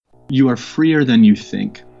You are freer than you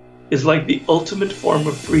think. Is like the ultimate form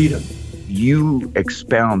of freedom. You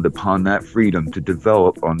expound upon that freedom to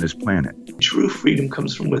develop on this planet. True freedom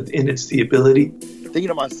comes from within. It's the ability. Thinking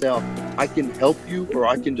to myself, I can help you or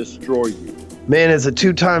I can destroy you. Man, as a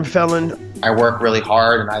two-time felon, I work really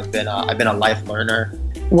hard, and I've been a life learner.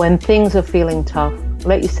 When things are feeling tough,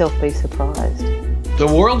 let yourself be surprised. The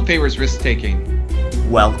world favors risk-taking.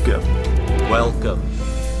 Welcome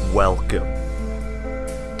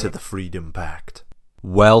to the Freedom Pact.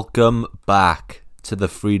 Welcome back to the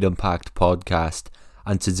Freedom Pact podcast,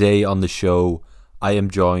 and today on the show I am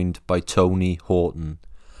joined by Tony Horton.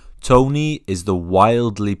 Tony is the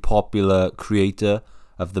wildly popular creator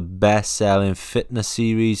of the best-selling fitness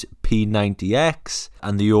series P90X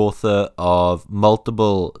and the author of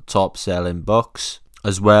multiple top-selling books,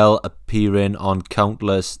 as well appearing on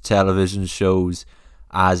countless television shows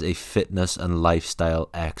as a fitness and lifestyle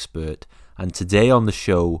expert. And today on the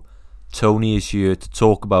show, Tony is here to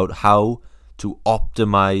talk about how to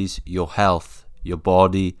optimize your health, your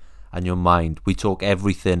body, and your mind. We talk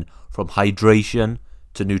everything from hydration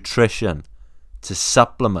to nutrition to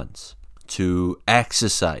supplements to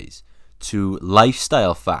exercise to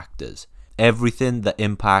lifestyle factors, everything that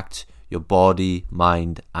impacts your body,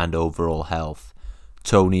 mind, and overall health.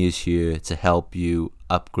 Tony is here to help you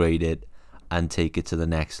upgrade it and take it to the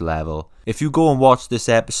next level. If you go and watch this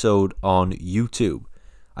episode on YouTube,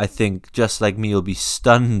 I think just like me, you'll be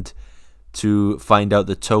stunned to find out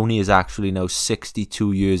that Tony is actually now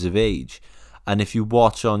 62 years of age. And if you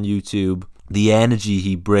watch on YouTube, the energy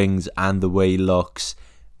he brings and the way he looks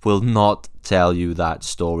will not tell you that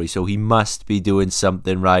story. So he must be doing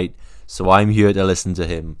something right. So I'm here to listen to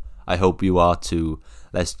him. I hope you are too.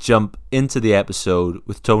 Let's jump into the episode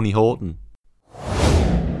with Tony Horton.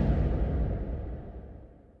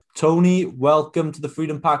 Tony, welcome to the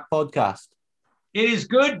Freedom Pact podcast. It is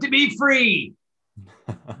good to be free.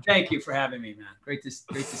 Thank you for having me, man. Great to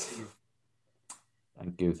see you.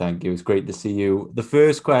 Thank you. It's great to see you. The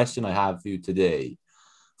first question I have for you today,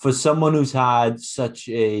 for someone who's had such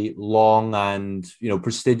a long and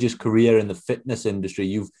prestigious career in the fitness industry,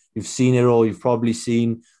 you've seen it all. You've probably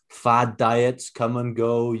seen fad diets come and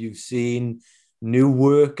go. You've seen new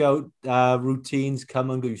workout routines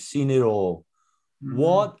come and go. You've seen it all. Mm-hmm.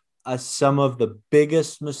 What are some of the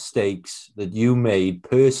biggest mistakes that you made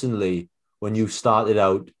personally when you started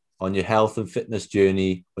out on your health and fitness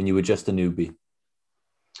journey when you were just a newbie?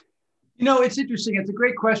 It's interesting. It's a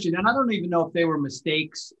great question. And I don't even know if they were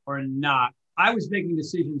mistakes or not. I was making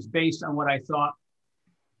decisions based on what I thought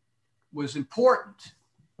was important,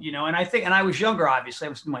 and I was younger, obviously.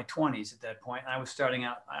 I was in my 20s at that point. And I was starting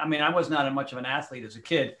out. I was not much of an athlete as a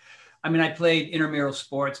kid. I played intramural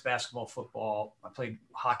sports, basketball, football. I played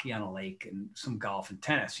hockey on a lake and some golf and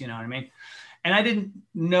tennis, And I didn't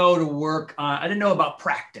know to work on, I didn't know about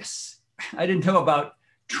practice. I didn't know about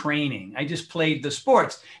training. I just played the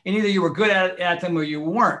sports, and either you were good at them or you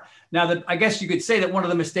weren't. Now, I guess you could say that one of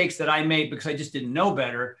the mistakes that I made, because I just didn't know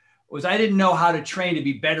better, was I didn't know how to train to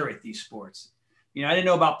be better at these sports. I didn't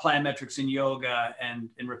know about plyometrics and yoga and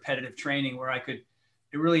repetitive training where I could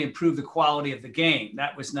really improve the quality of the game.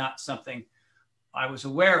 That was not something I was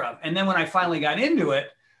aware of. And then when I finally got into it,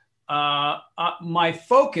 my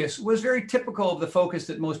focus was very typical of the focus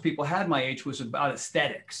that most people had my age, was about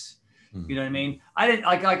aesthetics. Mm-hmm. You know what I mean? I didn't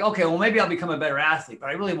okay, well, maybe I'll become a better athlete, but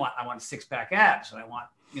I want six-pack abs, and I want,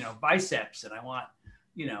 biceps, and I want,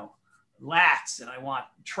 lats, and I want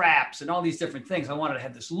traps and all these different things. I wanted to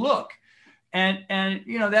have this look. And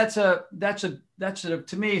that's a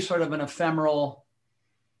to me, sort of an ephemeral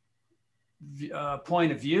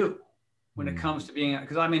point of view when it comes to being,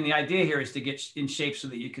 because the idea here is to get in shape so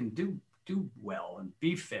that you can do well and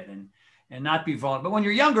be fit and not be vulnerable. But when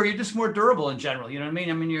you're younger, you're just more durable in general. You know what I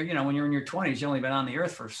mean? You're, when you're in your 20s, you've only been on the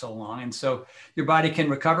earth for so long. And so your body can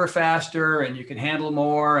recover faster and you can handle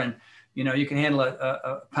more, and, you can handle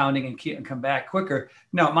a pounding and come back quicker.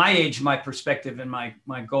 No, at my age, my perspective and my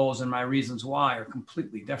goals and my reasons why are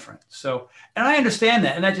completely different. So, and I understand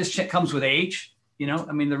that. And that just comes with age.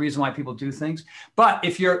 The reason why people do things. But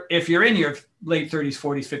if you're in your late 30s,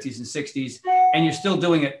 40s, 50s, and 60s, and you're still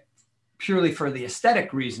doing it purely for the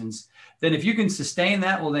aesthetic reasons, then if you can sustain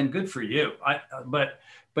that, well, then good for you. But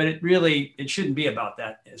it shouldn't be about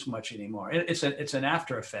that as much anymore. It's an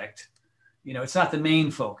after effect. It's not the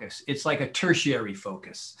main focus. It's like a tertiary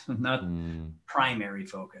focus, not primary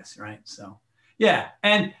focus, right? So, yeah.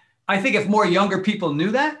 And I think if more younger people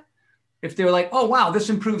knew that, if they were like, oh, wow,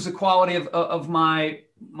 this improves the quality of my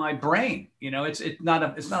brain. It's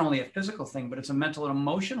not only a physical thing, but it's a mental and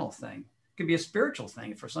emotional thing. could be a spiritual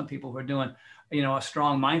thing for some people who are doing, you know, a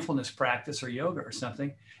strong mindfulness practice or yoga or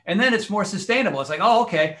something. And then it's more sustainable. It's like, oh,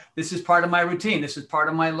 okay, this is part of my routine. This is part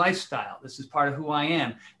of my lifestyle. This is part of who I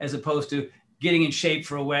am, as opposed to getting in shape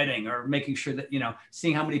for a wedding or making sure that, you know,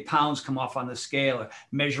 seeing how many pounds come off on the scale or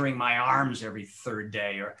measuring my arms every third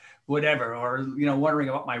day or whatever, or, you know, wondering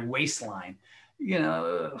about my waistline, you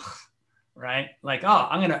know, right? Like, oh,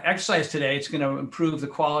 I'm going to exercise today. It's going to improve the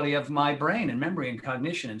quality of my brain and memory and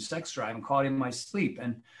cognition and sex drive and quality of my sleep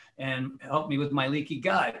and help me with my leaky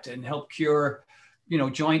gut and help cure, you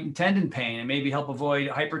know, joint and tendon pain and maybe help avoid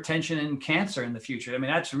hypertension and cancer in the future. I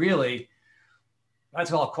mean, that's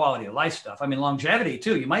all quality of life stuff. I mean, longevity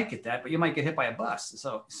too, you might get that, but you might get hit by a bus.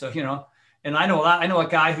 So, you know, and I know a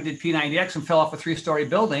guy who did P90X and fell off a 3-story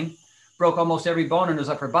building, broke almost every bone in his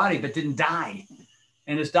upper body, but didn't die.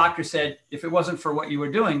 And his doctor said, if it wasn't for what you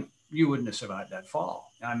were doing, you wouldn't have survived that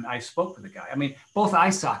fall. And I spoke with the guy. I mean, both eye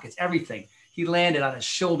sockets, everything. He landed on his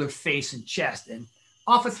shoulder, face, and chest and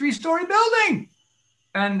off a 3-story building.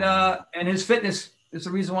 And his fitness is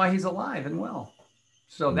the reason why he's alive and well.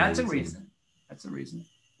 So that's a reason. That's the reason.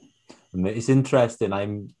 It's interesting.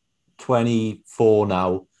 I'm 24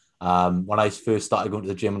 now. When I first started going to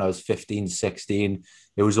the gym when I was 15, 16,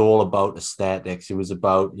 it was all about aesthetics. It was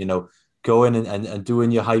about, you know, going and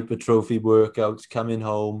doing your hypertrophy workouts, coming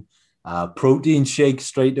home, protein shake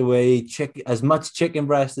straight away, as much chicken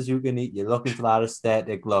breast as you can eat. You're looking for that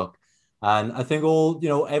aesthetic look. And I think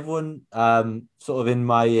everyone sort of in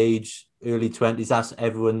my age, early 20s,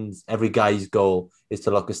 that's every guy's goal is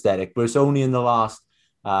to look aesthetic. But it's only in the last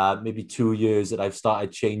maybe 2 years that I've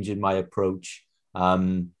started changing my approach.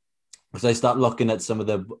 Because I start looking at some of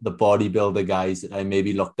the bodybuilder guys that I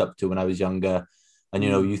maybe looked up to when I was younger. And, you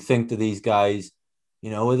know, you think to these guys,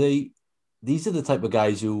 you know, these are the type of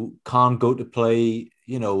guys who can't go to play,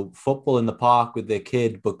 you know, football in the park with their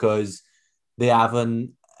kid because they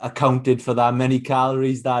haven't accounted for that many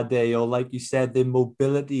calories that day, or like you said, their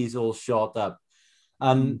mobility is all shot up.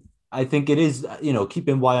 And I think it is, you know,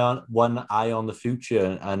 keeping one eye on the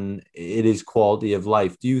future, and it is quality of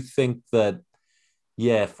life. Do you think that,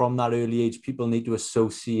 yeah, from that early age, people need to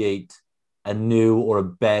associate a new or a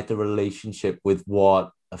better relationship with what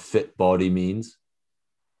a fit body means?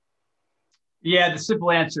 Yeah, the simple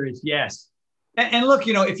answer is yes. And look,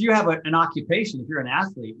 you know, if you have an occupation, if you're an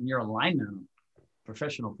athlete and you're a lineman on a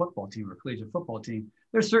professional football team or collegiate football team,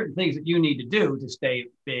 there's certain things that you need to do to stay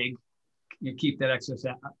big. You keep that excess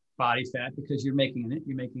body fat because you're making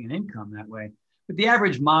an income that way. But the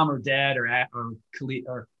average mom or dad or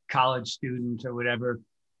college student or whatever,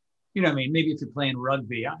 you know what I mean? Maybe if you're playing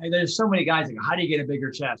rugby, there's so many guys that go, how do you get a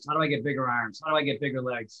bigger chest? How do I get bigger arms? How do I get bigger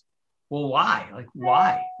legs? Well, why? Like,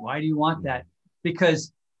 why? Why do you want that?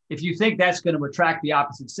 Because if you think that's going to attract the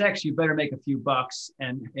opposite sex, you better make a few bucks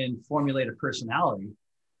and formulate a personality,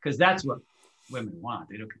 because that's what women want.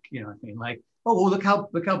 They don't, you know what I mean? Like, oh, well, look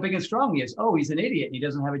how big and strong he is. Oh, he's an idiot and he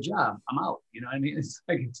doesn't have a job. I'm out. You know what I mean? It's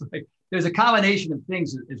like there's a combination of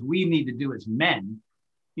things as we need to do as men,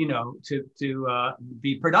 you know, to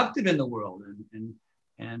be productive in the world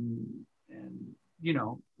and you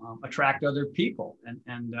know, attract other people.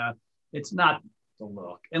 And it's not the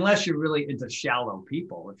look, unless you're really into shallow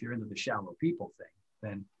people. If you're into the shallow people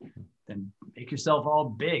thing, then make yourself all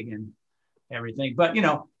big and everything. But, you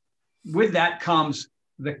know, with that comes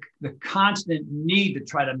the constant need to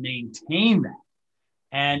try to maintain that.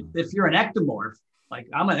 And if you're an ectomorph, like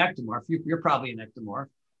I'm an ectomorph, you're probably an ectomorph,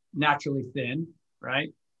 naturally thin,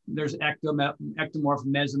 right? There's ectomorph,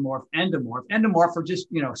 mesomorph, endomorph. Endomorph are just,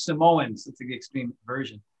 you know, Samoans. It's the extreme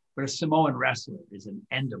version. But a Samoan wrestler is an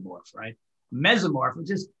endomorph, right? Mesomorph are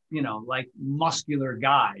just, you know, like muscular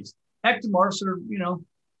guys. Ectomorphs are, you know,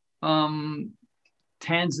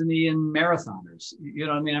 Tanzanian marathoners. You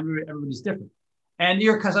know what I mean? Everybody's different. And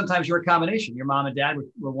sometimes you're a combination. Your mom and dad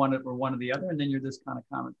were one or the other, and then you're this kind of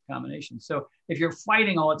combination. So if you're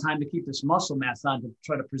fighting all the time to keep this muscle mass on to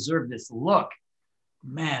try to preserve this look,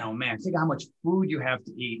 man, oh man, think how much food you have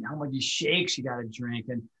to eat, and how many shakes you got to drink,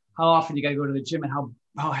 and how often you got to go to the gym, and how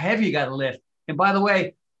heavy you got to lift. And by the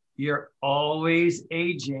way, you're always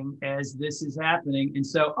aging as this is happening. And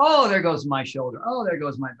so, oh, there goes my shoulder. Oh, there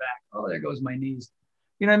goes my back. Oh, there goes my knees.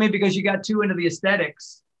 You know what I mean? Because you got too into the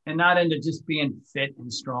aesthetics and not into just being fit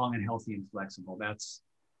and strong and healthy and flexible. That's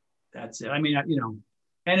it. I mean, you know,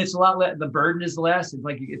 and it's a lot less, the burden is less. It's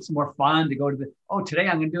like, it's more fun to go to today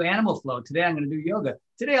I'm going to do animal flow. Today I'm going to do yoga.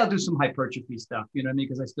 Today I'll do some hypertrophy stuff, you know what I mean?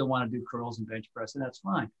 Because I still want to do curls and bench press, and that's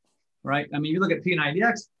fine. Right. I mean, you look at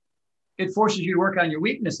P90X, it forces you to work on your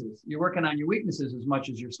weaknesses. You're working on your weaknesses as much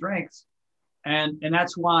as your strengths. And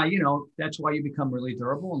that's why, you know, that's why you become really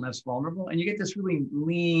durable and less vulnerable. And you get this really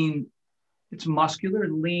lean, it's muscular,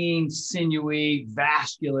 lean, sinewy,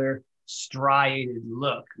 vascular, striated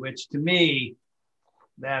look, which to me,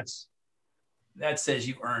 that says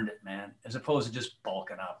you earned it, man, as opposed to just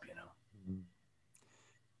bulking up, you know.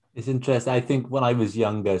 It's interesting. I think when I was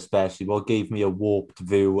younger, especially, what gave me a warped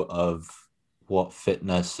view of what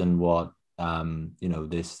fitness and what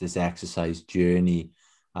this exercise journey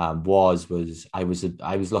was I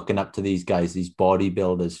was looking up to these guys, these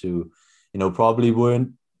bodybuilders who, probably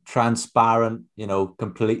weren't transparent,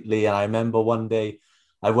 completely. And I remember one day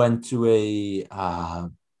I went to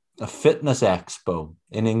a fitness expo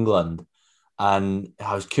in England, and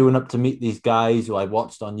I was queuing up to meet these guys who I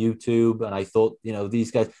watched on YouTube. And I thought,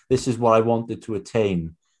 these guys, this is what I wanted to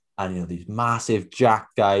attain. And, these massive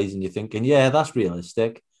jacked guys, and you're thinking, yeah, that's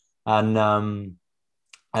realistic. And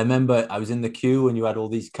I remember I was in the queue and you had all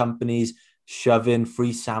these companies shoving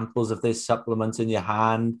free samples of this supplement in your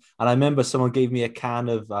hand. And I remember someone gave me a can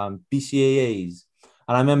of BCAAs.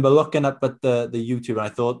 And I remember looking up at the YouTube and I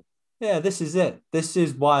thought, yeah, this is it. This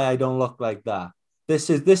is why I don't look like that. This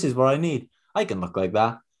is what I need. I can look like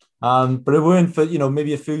that. But it weren't for,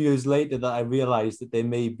 maybe a few years later that I realized that there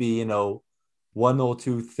may be, one or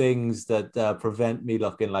two things that prevent me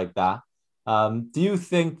looking like that. Do you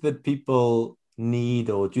think that people need,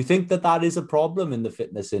 or do you think that that is a problem in the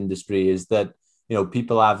fitness industry, is that,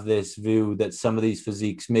 people have this view that some of these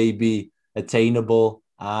physiques may be attainable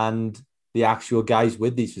and the actual guys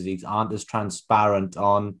with these physiques aren't as transparent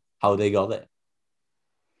on how they got it?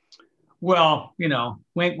 Well,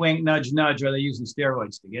 wink, wink, nudge, nudge. Are they using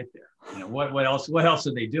steroids to get there? What else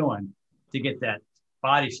are they doing to get that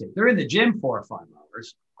body shape? They're in the gym 4 or 5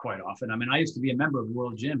 hours quite often. I mean, I used to be a member of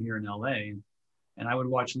World Gym here in LA, and I would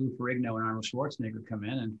watch Lou Ferrigno and Arnold Schwarzenegger come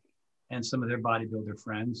in and some of their bodybuilder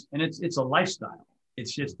friends. And it's a lifestyle.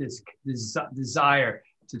 It's just this desire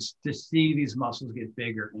to see these muscles get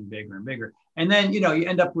bigger and bigger and bigger. And then, you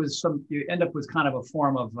end up with kind of a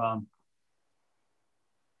form of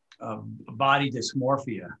body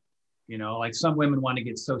dysmorphia. Like some women want to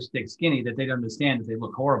get so skinny that they don't understand that they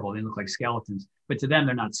look horrible. They look like skeletons, but to them,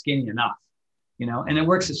 they're not skinny enough, and it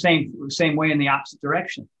works the same way in the opposite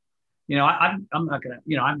direction. I'm not going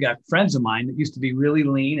to, I've got friends of mine that used to be really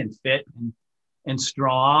lean and fit and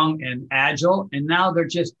strong and agile. And now they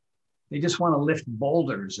just want to lift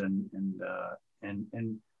boulders and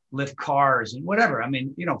lift cars and whatever. I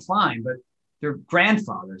mean, fine, but they're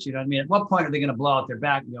grandfathers, you know what I mean? At what point are they going to blow out their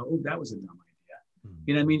back and go, oh, that was a dumb idea.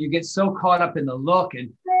 You know what I mean? You get so caught up in the look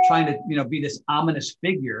and trying to, be this ominous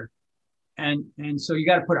figure. And so you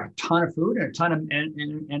got to put a ton of food and a ton of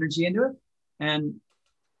energy into it.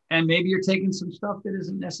 And maybe you're taking some stuff that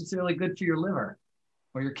isn't necessarily good for your liver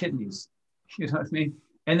or your kidneys. You know what I mean?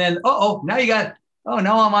 And then, now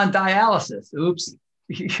now I'm on dialysis. Oops.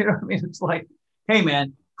 You know what I mean? It's like, hey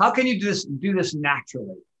man, how can you do this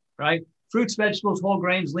naturally, right? Fruits, vegetables, whole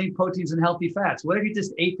grains, lean proteins, and healthy fats. What if you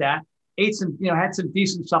just ate some, had some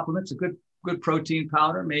decent supplements, a good protein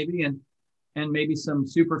powder maybe, and maybe some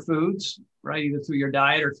superfoods, right? Either through your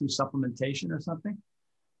diet or through supplementation or something.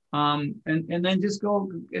 And then just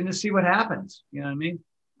go and just see what happens. You know what I mean?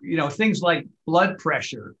 Things like blood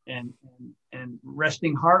pressure and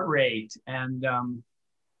resting heart rate and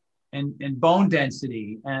bone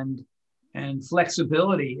density and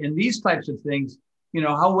flexibility and these types of things.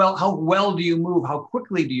 How well do you move? How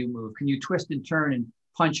quickly do you move? Can you twist and turn and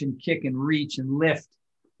punch and kick and reach and lift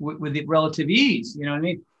with relative ease? You know what I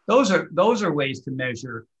mean? Those are ways to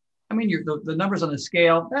measure. I mean, the numbers on the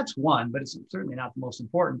scale, that's one, but it's certainly not the most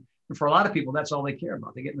important. And for a lot of people, that's all they care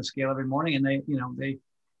about. They get in the scale every morning and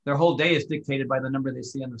their whole day is dictated by the number they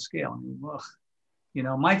see on the scale. I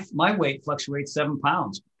mean, my weight fluctuates 7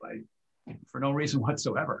 pounds for no reason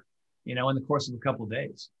whatsoever, in the course of a couple of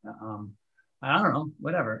days. I don't know,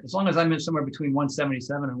 whatever. As long as I'm in somewhere between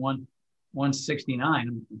 177 and 169,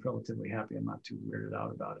 I'm relatively happy. I'm not too weirded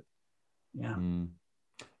out about it. Yeah.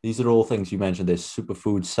 These are all things you mentioned. There's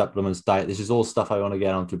superfood, supplements, diet. This is all stuff I want to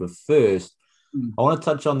get onto. But first, I want to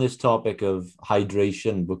touch on this topic of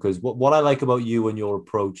hydration, because what I like about you and your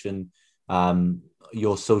approach and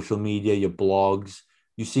your social media, your blogs,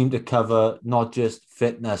 you seem to cover not just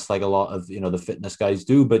fitness like a lot of the fitness guys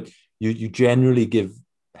do, but you generally give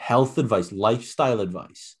health advice, lifestyle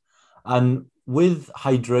advice. And with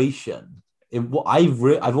hydration,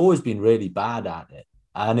 I've always been really bad at it.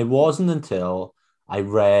 And it wasn't until I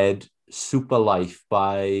read Super Life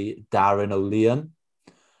by Darren O'Lean.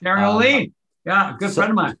 Darren O'Lean, yeah, good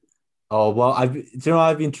friend of mine. Oh well, I've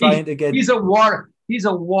been trying to get. He's a water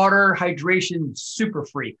hydration super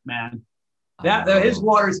freak, man. His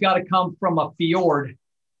water's got to come from a fjord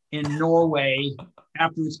in Norway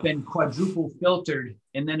after it's been quadruple filtered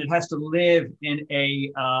and then it has to live in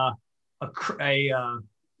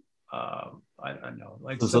I don't know,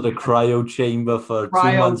 like some sort of cryo chamber for 2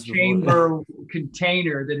 months. Chamber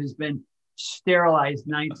container that has been sterilized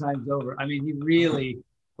 9 times over. I mean, he really,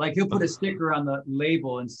 like, he'll put a sticker on the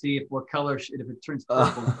label and see if what color, if it turns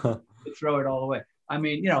purple, to throw it all away. I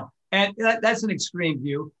mean, and that's an extreme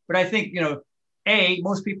view, but I think,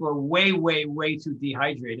 most people are way, way, way too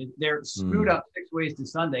dehydrated. They're screwed up 6 ways to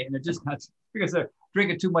Sunday, and they're just not, because they're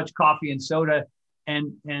drinking too much coffee and soda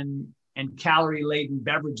and calorie-laden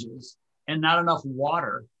beverages and not enough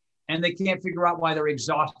water. And they can't figure out why they're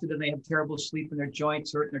exhausted and they have terrible sleep and their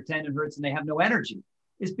joints hurt and their tendon hurts and they have no energy.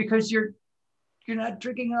 It's because you're not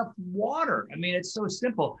drinking enough water. I mean, it's so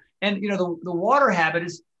simple. And, the water habit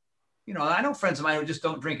is, I know friends of mine who just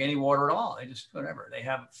don't drink any water at all. They just, whatever, they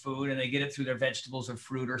have food and they get it through their vegetables or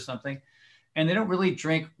fruit or something. And they don't really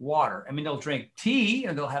drink water. I mean, they'll drink tea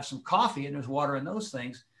and they'll have some coffee and there's water in those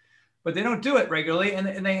things, but they don't do it regularly.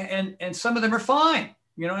 And some of them are fine.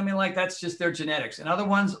 Like, that's just their genetics. And other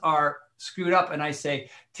ones are screwed up. And I say,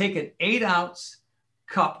 take an 8-ounce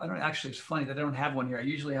cup. It's funny that I don't have one here. I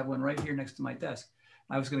usually have one right here next to my desk.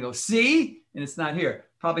 I was going to go, see, and it's not here,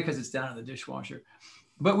 probably because it's down in the dishwasher.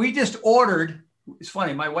 But we just ordered, it's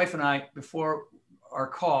funny, my wife and I, before our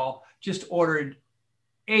call, just ordered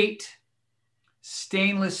 8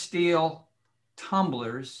 stainless steel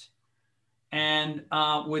tumblers and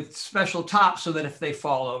with special tops so that if they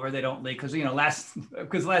fall over, they don't leak.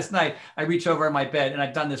 Because last night I reached over in my bed, and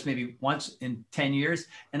I've done this maybe once in 10 years,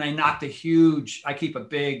 and I knocked I keep a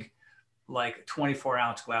big, like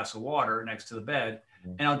 24-ounce glass of water next to the bed,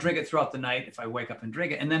 and I'll drink it throughout the night if I wake up and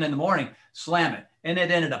drink it. And then in the morning, slam it. And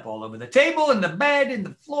it ended up all over the table and the bed and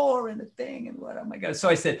the floor and the thing and what, oh my God. So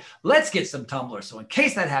I said, let's get some tumblers. So in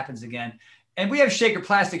case that happens again, and we have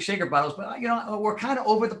plastic shaker bottles, but we're kind of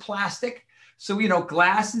over the plastic. So,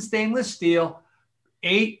 glass and stainless steel,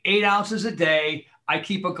 8 ounces a day. I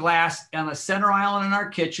keep a glass on the center island in our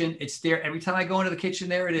kitchen. It's there. Every time I go into the kitchen,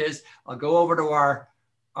 there it is. I'll go over to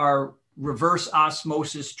our reverse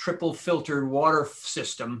osmosis, triple filtered water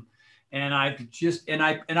system. And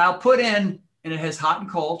I'll put in, and it has hot and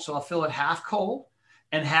cold. So I'll fill it half cold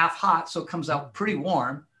and half hot. So it comes out pretty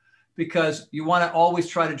warm, because you want to always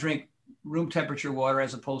try to drink room temperature water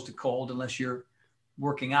as opposed to cold, unless you're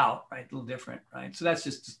working out, right? A little different, right? So that's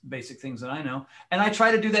just basic things that I know. And I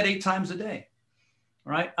try to do that 8 times a day,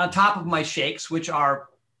 right? On top of my shakes,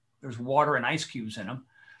 there's water and ice cubes in them,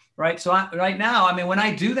 right? So right now, when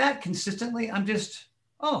I do that consistently, I'm just,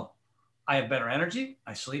 I have better energy.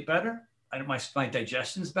 I sleep better. My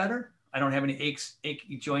digestion's better. I don't have any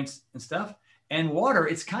achy joints and stuff. And water,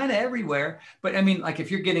 it's kind of everywhere. But like if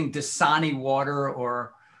you're getting Dasani water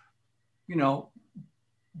or,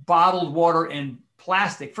 bottled water in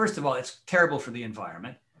plastic, first of all, it's terrible for the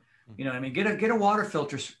environment. Get a water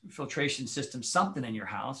filtration system, something in your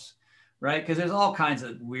house, right? Because there's all kinds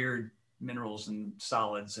of weird minerals and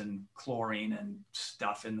solids and chlorine and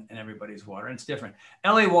stuff in everybody's water. And it's different.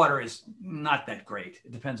 LA water is not that great.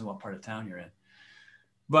 It depends on what part of town you're in.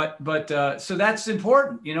 But so that's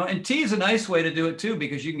important, and tea is a nice way to do it too,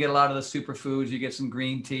 because you can get a lot of the superfoods. You get some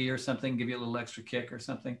green tea or something, give you a little extra kick or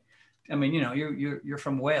something. You're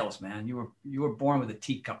from Wales, man. You were born with a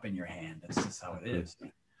teacup in your hand. That's just how it is.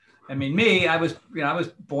 Me, I was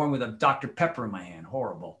born with a Dr. Pepper in my hand.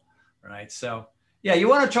 Horrible, right? So yeah, you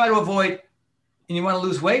want to try to avoid, and you want to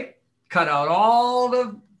lose weight, cut out all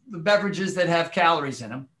the beverages that have calories in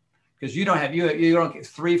them, because you don't get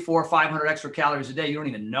 300, 400, 500 extra calories a day. You don't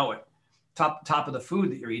even know it. Top of the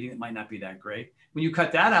food that you're eating, it might not be that great. When you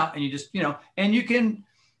cut that out, and you just, and you can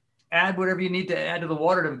add whatever you need to add to the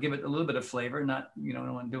water to give it a little bit of flavor, not,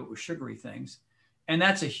 don't want to do it with sugary things. And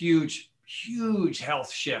that's a huge, huge health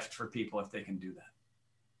shift for people if they can do that.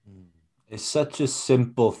 It's such a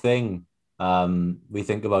simple thing. We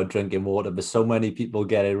think about drinking water, but so many people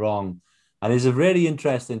get it wrong. And it's a really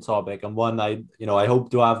interesting topic, and one I hope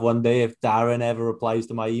to have one day if Darren ever replies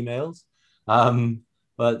to my emails.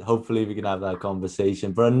 But hopefully we can have that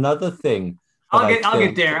conversation. But another thing, I'll get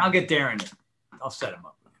Darren. I'll set him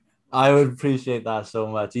up. I would appreciate that so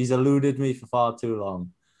much. He's eluded me for far too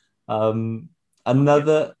long.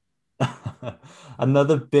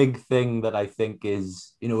 Another big thing that I think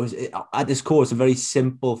is, at this core, it's a very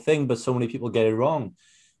simple thing, but so many people get it wrong,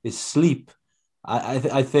 is sleep.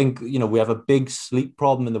 I think, we have a big sleep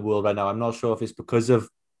problem in the world right now. I'm not sure if it's because of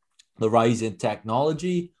the rise in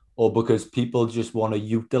technology or because people just want to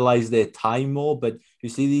utilize their time more. But you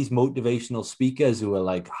see these motivational speakers who are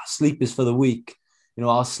like, sleep is for the weak.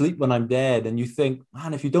 I'll sleep when I'm dead. And you think,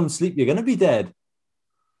 man, if you don't sleep, you're going to be dead.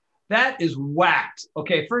 That is whacked.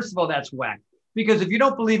 Okay, first of all, that's whacked. Because if you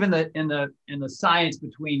don't believe in the science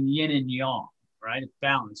between yin and yang, right? It's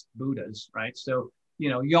balanced, Buddhas, right? So,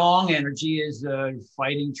 yang energy is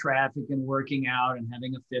fighting traffic and working out and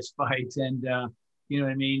having a fist fight and,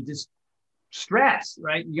 just stress,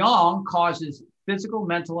 right? Yang causes physical,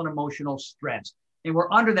 mental, and emotional stress. And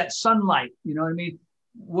we're under that sunlight,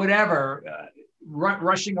 whatever,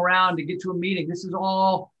 rushing around to get to a meeting. This is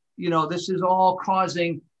all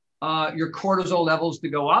causing your cortisol levels to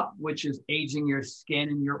go up, which is aging your skin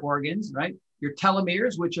and your organs, right? Your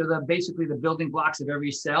telomeres, which are basically the building blocks of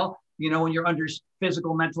every cell. When you're under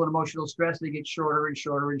physical, mental, and emotional stress, they get shorter and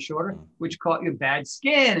shorter and shorter, which cause you bad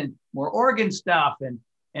skin and more organ stuff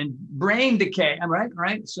and brain decay.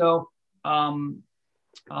 Right? So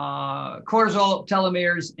cortisol,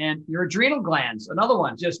 telomeres, and your adrenal glands, another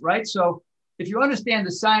one, right? So if you understand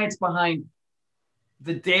the science behind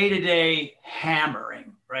the day-to-day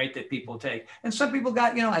hammering, right, that people take. And some people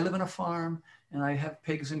got, I live on a farm and I have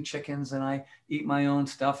pigs and chickens and I eat my own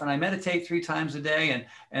stuff and I meditate 3 times a day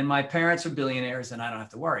and my parents are billionaires and I don't have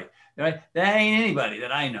to worry, right? That ain't anybody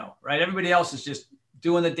that I know, right? Everybody else is just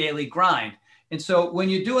doing the daily grind. And so when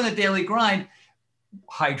you're doing the daily grind,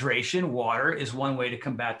 hydration, water is one way to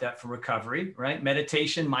combat that for recovery, right?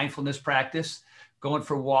 Meditation, mindfulness practice, going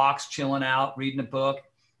for walks, chilling out, reading a book,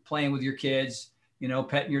 playing with your kids,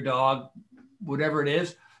 petting your dog, whatever it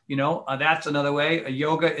is, that's another way.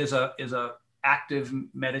 Yoga is a active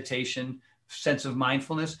meditation, sense of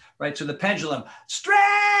mindfulness, right? So the pendulum,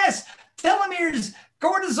 stress, telomeres,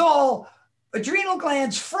 cortisol, adrenal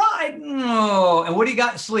glands fried. Oh, and what do you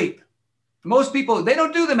got? Sleep. Most people, they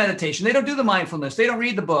don't do the meditation. They don't do the mindfulness. They don't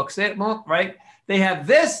read the books, right? They have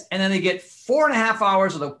this, and then they get 4.5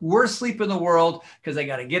 hours of the worst sleep in the world because they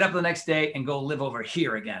got to get up the next day and go live over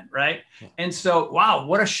here again, right? And so, wow,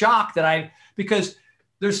 what a shock because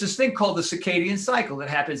there's this thing called the circadian cycle that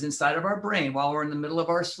happens inside of our brain while we're in the middle of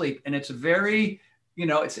our sleep. And it's a very,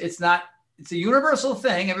 it's a universal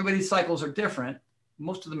thing. Everybody's cycles are different.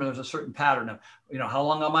 Most of them, there's a certain pattern of, how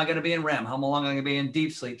long am I going to be in REM? How long am I going to be in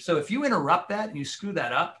deep sleep? So if you interrupt that and you screw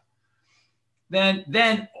that up,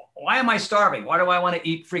 then why am I starving? Why do I want to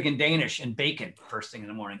eat freaking Danish and bacon first thing in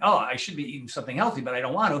the morning? Oh, I should be eating something healthy, but I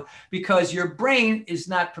don't want to because your brain is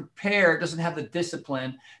not prepared, doesn't have the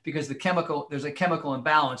discipline because there's a chemical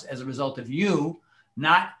imbalance as a result of you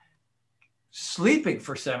not sleeping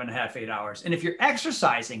for 7.5, 8 hours. And if you're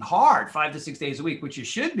exercising hard 5 to 6 days a week, which you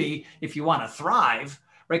should be if you want to thrive,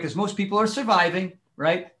 right? Because most people are surviving,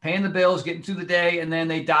 right? Paying the bills, getting through the day, and then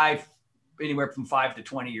they die anywhere from 5 to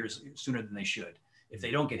 20 years sooner than they should if they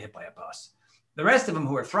don't get hit by a bus. The rest of them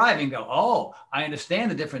who are thriving go, oh, I understand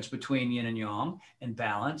the difference between yin and yang and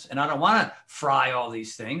balance. And I don't want to fry all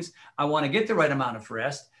these things. I want to get the right amount of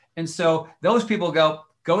rest. And so those people go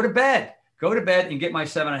to bed and get my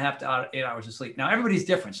 7.5 to 8 hours of sleep. Now, everybody's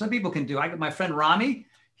different. Some people can do, I got my friend Rami,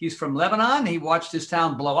 he's from Lebanon. He watched his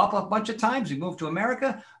town blow up a bunch of times. He moved to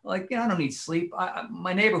America. I don't need sleep.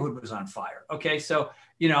 My neighborhood was on fire. Okay. So,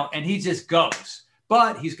 and he just goes,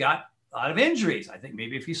 but he's got a lot of injuries. I think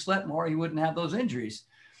maybe if he slept more, he wouldn't have those injuries.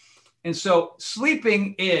 And so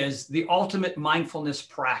sleeping is the ultimate mindfulness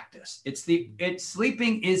practice.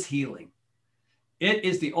 Sleeping is healing. It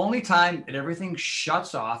is the only time that everything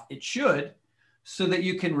shuts off. It should, so that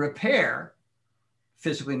you can repair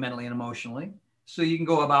physically, mentally, and emotionally. So you can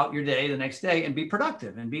go about your day the next day and be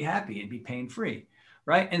productive and be happy and be pain-free,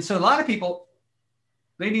 right? And so a lot of people,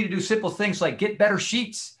 they need to do simple things like get better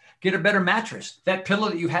sheets, get a better mattress. That pillow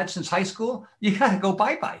that you had since high school, you got to go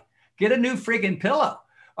bye-bye. Get a new friggin' pillow,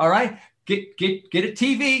 all right? Get a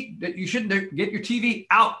TV. That you shouldn't get your TV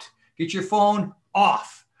out. Get your phone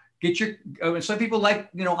off. Some people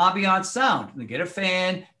like, ambient sound. Get a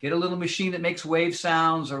fan, get a little machine that makes wave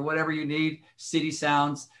sounds or whatever you need, city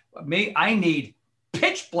sounds. I need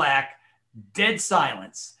pitch black, dead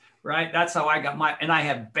silence, right? That's how I got and I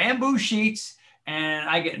have bamboo sheets and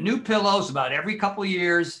I get new pillows about every couple of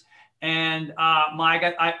years. And my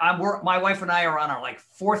wife and I are on our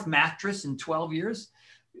 4th mattress in 12 years.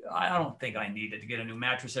 I don't think I needed to get a new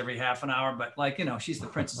mattress every half an hour, but she's the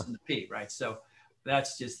princess and the pea, right? So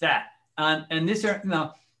that's just that. And this,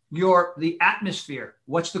 the atmosphere.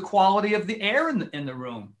 What's the quality of the air in the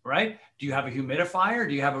room, right? Do you have a humidifier?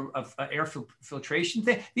 Do you have a air filtration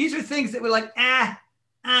thing? These are things that we're like, I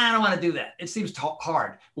don't want to do that. It seems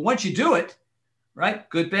hard. But once you do it, right?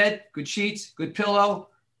 Good bed, good sheets, good pillow,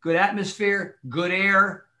 good atmosphere, good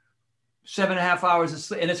air, 7.5 hours of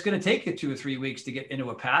sleep. And it's going to take you 2 or 3 weeks to get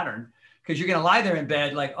into a pattern. Because you're going to lie there in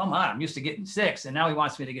bed like, oh my, I'm used to getting 6. And now he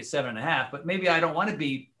wants me to get 7.5. But maybe I don't want to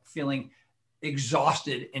be feeling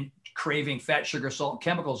exhausted and craving fat, sugar, salt, and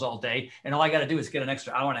chemicals all day, and all I got to do is get an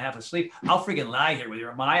extra hour and a half of sleep, I'll freaking lie here with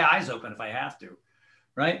my eyes open if I have to,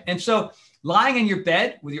 right? And so lying in your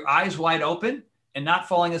bed with your eyes wide open and not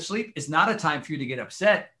falling asleep is not a time for you to get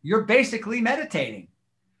upset. You're basically meditating.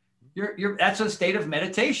 That's a state of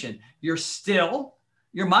meditation. You're still,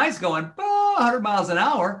 your mind's going 100 miles an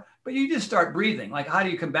hour, but you just start breathing. Like, how do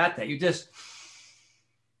you combat that? You just,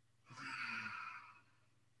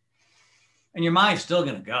 and your mind's still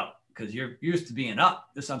going to go because you're used to being up.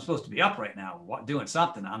 I'm supposed to be up right now, doing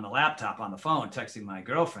something on the laptop, on the phone, texting my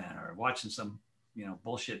girlfriend or watching some,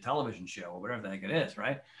 bullshit television show or whatever the heck it is,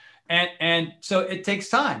 right? And so it takes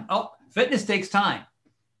time. Oh, fitness takes time.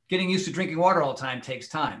 Getting used to drinking water all the time takes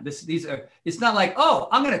time. It's not like, oh,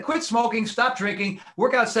 I'm going to quit smoking, stop drinking,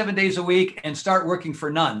 work out 7 days a week and start working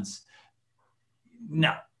for nuns. No,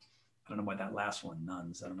 I don't know why that last one,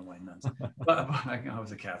 nuns. I don't know why nuns, but I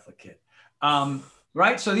was a Catholic kid.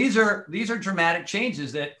 Right. So these are dramatic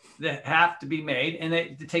changes that have to be made, and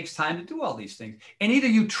it takes time to do all these things. And either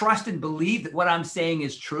you trust and believe that what I'm saying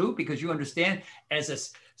is true because you understand as a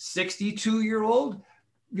 62-year-old,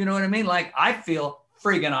 you know what I mean? Like, I feel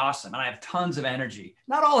freaking awesome. And I have tons of energy.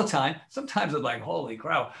 Not all the time. Sometimes I'm like, holy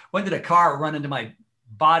crap, when did a car run into my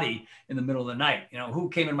body in the middle of the night? Who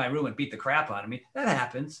came in my room and beat the crap out of me? That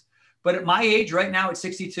happens. But at my age right now at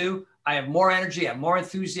 62, I have more energy, I have more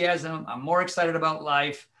enthusiasm. I'm more excited about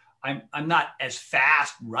life. I'm not as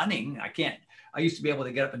fast running. I used to be able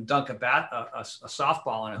to get up and dunk a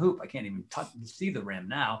softball in a hoop. I can't even see the rim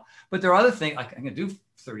now. But there are other things. I can do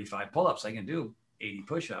 35 pull-ups. I can do 80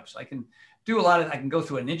 push-ups. I can do I can go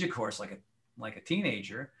through a ninja course like a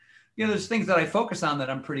teenager. There's things that I focus on that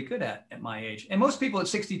I'm pretty good at my age. And most people at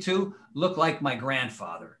 62 look like my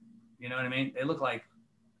grandfather. You know what I mean? They look like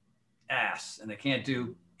ass and they can't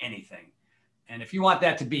do anything. And if you want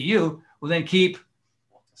that to be you, well, then keep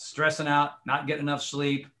stressing out, not getting enough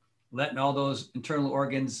sleep, letting all those internal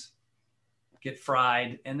organs get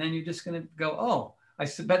fried. And then you're just going to go, oh, I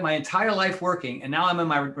spent my entire life working and now I'm in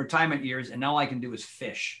my retirement years and now all I can do is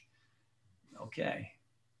fish. Okay.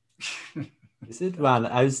 Is it, man?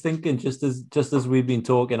 I was thinking just as we've been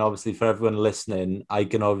talking, obviously for everyone listening, I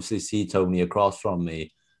can obviously see Tony across from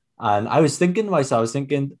me. And I was thinking to myself,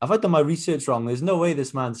 have I done my research wrong? There's no way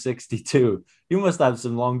this man's 62. You must have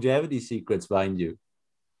some longevity secrets behind you.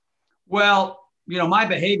 Well, my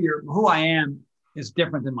behavior, who I am, is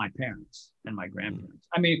different than my parents and my grandparents.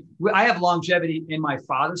 I mean, I have longevity in my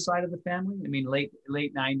father's side of the family. I mean, late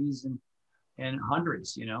 90s and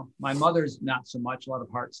hundreds, My mother's not so much, a lot of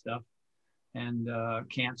heart stuff and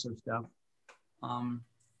cancer stuff.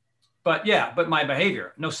 But my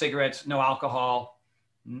behavior, no cigarettes, no alcohol,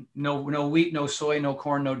 no wheat, no soy, no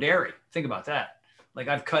corn, no dairy. Think about that. Like,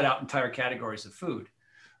 I've cut out entire categories of food.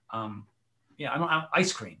 I don't have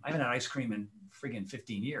ice cream. I haven't had ice cream in friggin'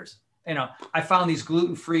 15 years. I found these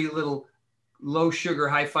gluten-free little low sugar,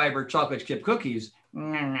 high fiber chocolate chip cookies. You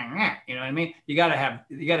know what I mean? You gotta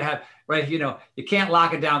have, right. You can't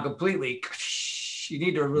lock it down completely. You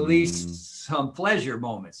need to release some pleasure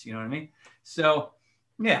moments. You know what I mean? So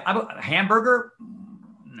yeah, a hamburger?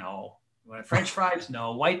 No. French fries?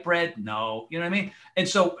 No. White bread? No. You know what I mean? And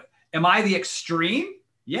so am I the extreme?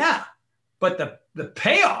 Yeah. But the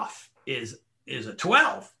payoff is a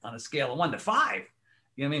 12 on a scale of 1 to 5.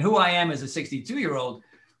 You know what I mean? Who I am as a 62-year-old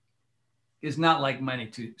is not like many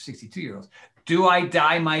 62-year-olds. Do I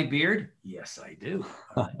dye my beard? Yes, I do.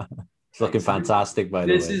 It's looking fantastic, by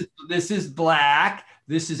the way. This is black.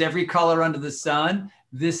 This is every color under the sun.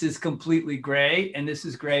 This is completely gray, and this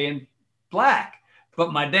is gray and black.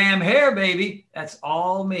 But my damn hair, baby, that's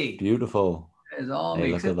all me. Beautiful. That is all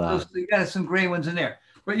me. Look at that. You got some gray ones in there.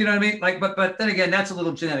 But you know what I mean? Like, but then again, that's a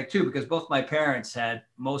little genetic too, because both my parents had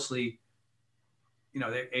mostly,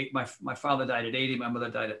 my father died at 80, my mother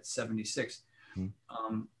died at 76.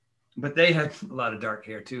 But they had a lot of dark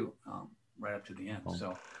hair too, right up to the end.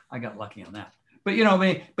 So I got lucky on that. But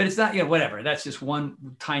but it's not, whatever. That's just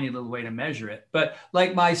one tiny little way to measure it. But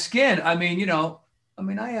like my skin, I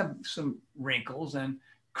have some wrinkles and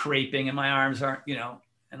creping, and my arms aren't,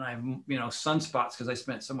 and I have, sunspots because I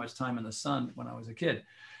spent so much time in the sun when I was a kid.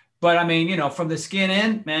 But from the skin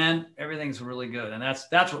in, man, everything's really good. And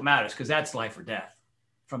that's what matters, because that's life or death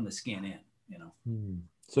from the skin in,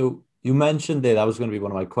 So you mentioned that was going to be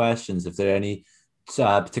one of my questions. If there are any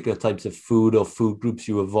particular types of food or food groups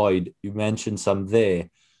you avoid, you mentioned some there.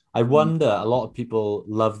 I wonder, a lot of people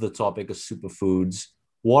love the topic of superfoods.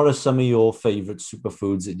 What are some of your favorite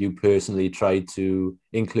superfoods that you personally try to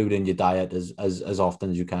include in your diet as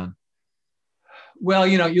often as you can? Well,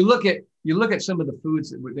 you look at you look at some of the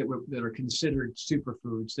foods that are considered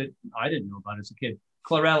superfoods that I didn't know about as a kid.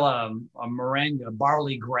 Chlorella, moringa,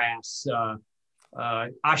 barley grass,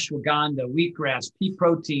 ashwagandha, wheatgrass, pea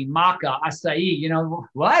protein, maca, acai. You know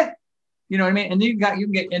what? You know what I mean?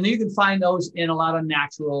 And you can find those in a lot of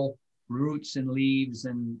natural roots and leaves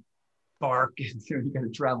and bark. You got to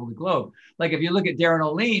travel the globe. Like if you look at Darren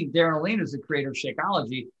O'Lean is the creator of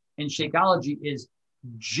Shakeology, and Shakeology is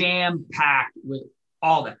jam-packed with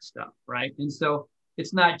all that stuff, right? And so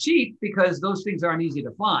it's not cheap because those things aren't easy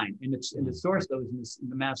to find, and to source those and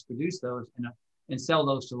to mass produce those and sell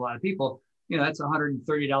those to a lot of people. You know, that's a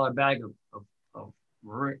 $130 bag of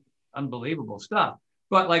unbelievable stuff.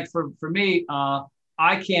 But like for me, I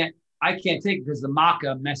can't take it because the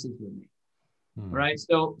maca messes with me, right?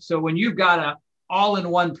 So when you've got a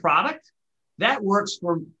all-in-one product, that works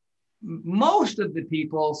for most of the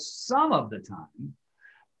people some of the time,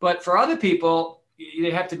 but for other people,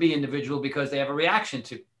 they have to be individual because they have a reaction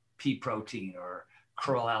to pea protein or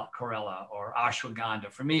chlorella or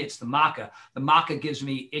ashwagandha. For me, it's the maca. The maca gives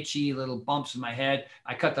me itchy little bumps in my head.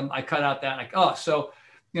 I cut out that. So,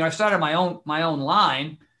 you know, I started my own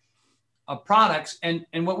line of products, and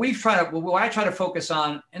what I try to focus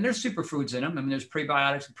on, and there's superfoods in them. I mean, there's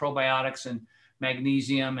prebiotics and probiotics and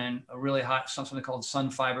magnesium and a really hot something called sun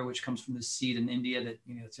fiber, which comes from the seed in India that,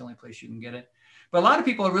 you know, it's the only place you can get it. But a lot of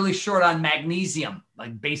people are really short on magnesium,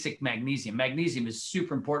 like basic magnesium. Magnesium is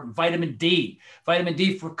super important. Vitamin D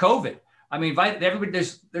for COVID. I mean,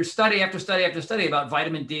 there's study after study after study about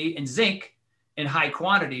vitamin D and zinc in high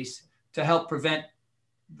quantities to help prevent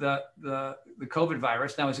the COVID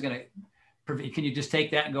virus. Now, can you just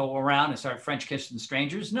take that and go around and start French kissing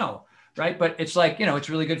strangers? No, right? But it's like, you know, it's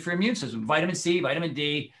really good for your immune system. Vitamin C, vitamin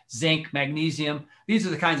D, zinc, magnesium. These are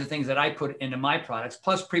the kinds of things that I put into my products,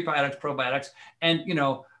 plus prebiotics, probiotics, and, you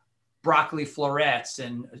know, broccoli florets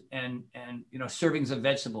and you know, servings of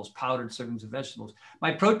vegetables, powdered servings of vegetables.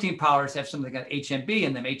 My protein powders have something called HMB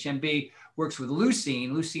in them. HMB works with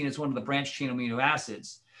leucine. Leucine is one of the branched chain amino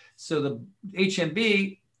acids. So the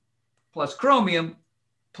HMB plus chromium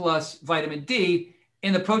plus vitamin D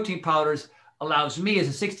in the protein powders allows me as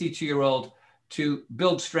a 62-year-old to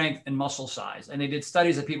build strength and muscle size. And they did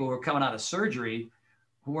studies of people who were coming out of surgery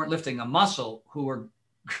who weren't lifting a muscle, who were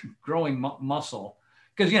growing muscle.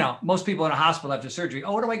 Because, you know, most people in a hospital after surgery,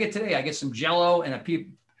 oh, what do I get today? I get some Jell-O and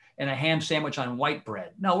a ham sandwich on white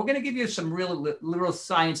bread. No, we're going to give you some real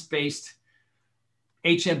science-based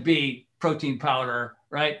HMB protein powder,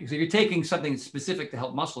 right? Because if you're taking something specific to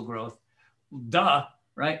help muscle growth, duh,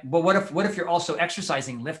 right? But what if you're also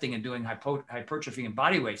exercising, lifting, and doing hypertrophy and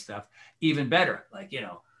body weight stuff? Even better, like, you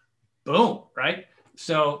know, boom, right?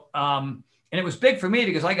 So, and it was big for me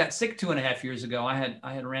because I got sick 2.5 years ago. I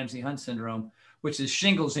had Ramsay-Hunt syndrome, which is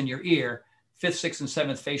shingles in your ear, 5th, 6th, and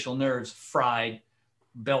 7th facial nerves fried,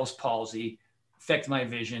 Bell's palsy, affected my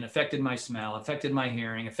vision, affected my smell, affected my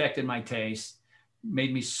hearing, affected my taste,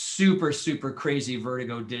 made me super, super crazy,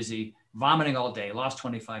 vertigo, dizzy, vomiting all day, lost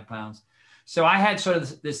 25 pounds. So I had sort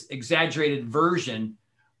of this exaggerated version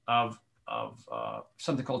of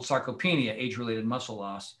something called sarcopenia, age-related muscle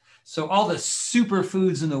loss. So all the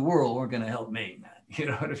superfoods in the world weren't going to help me, man. You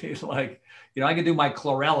know what I mean? Like, you know, I could do my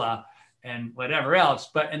chlorella and whatever else,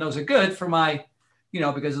 and those are good for my, you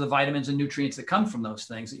know, because of the vitamins and nutrients that come from those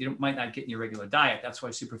things that you might not get in your regular diet. That's why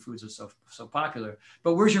superfoods are so popular.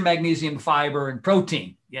 But where's your magnesium, fiber, and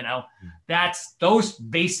protein? You know, that's those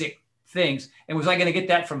basic things. And was I going to get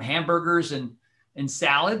that from hamburgers and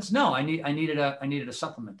salads? No, I needed a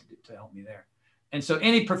supplement to help me there. And so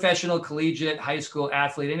any professional, collegiate, high school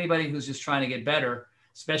athlete, anybody who's just trying to get better,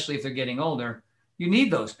 especially if they're getting older, you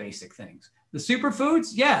need those basic things. The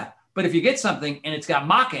superfoods, yeah. But if you get something and it's got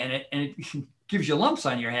maca in it and it gives you lumps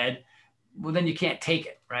on your head, well, then you can't take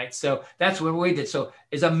it, right? So that's what we did. So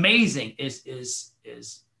as amazing as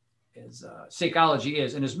Shakeology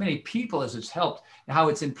is, and as many people as it's helped, and how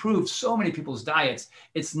it's improved so many people's diets,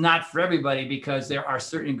 it's not for everybody because there are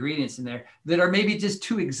certain ingredients in there that are maybe just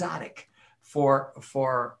too exotic for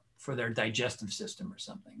their digestive system or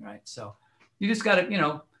something, right? So you just got to, you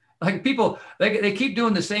know, like people, they keep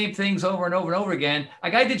doing the same things over and over and over again.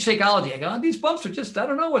 Like I did Shakeology. I go, oh, these bumps are just, I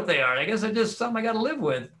don't know what they are. I guess they're just something I got to live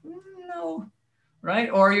with. No,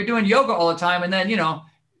 right? Or you're doing yoga all the time. And then, you know,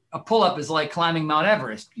 a pull-up is like climbing Mount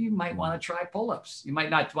Everest. You might want to try pull-ups. You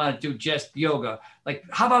might not want to do just yoga. Like,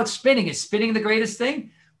 how about spinning? Is spinning the greatest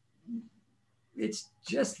thing? It's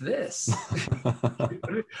just this.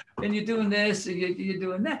 And you're doing this, and you're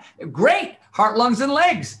doing that. Great. Heart, lungs, and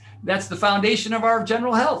legs. That's the foundation of our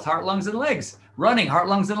general health. Heart, lungs, and legs. Running, heart,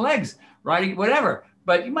 lungs, and legs. Riding, whatever.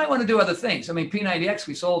 But you might want to do other things. I mean, P90X,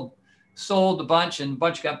 we sold, sold a bunch and a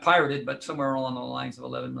bunch got pirated, but somewhere along the lines of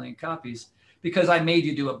 11 million copies, because I made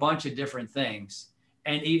you do a bunch of different things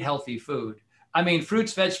and eat healthy food. I mean,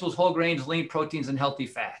 fruits, vegetables, whole grains, lean proteins, and healthy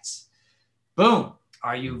fats. Boom.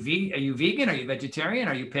 Are you vegan? Are you vegetarian?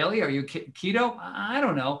 Are you paleo? Are you keto? I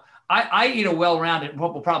don't know. I eat a well-rounded,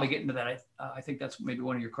 we'll probably get into that. I think that's maybe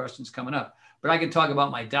one of your questions coming up, but I can talk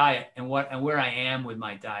about my diet and where I am with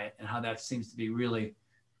my diet and how that seems to be really,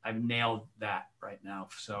 I've nailed that right now.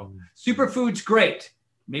 So superfood's great.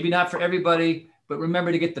 Maybe not for everybody, but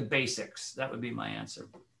remember to get the basics. That would be my answer.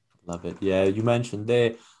 Love it. Yeah, you mentioned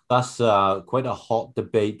there, that's quite a hot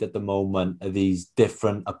debate at the moment, these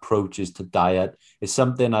different approaches to diet. It's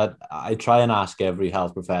something I try and ask every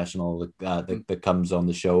health professional that comes on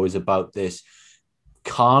the show, is about this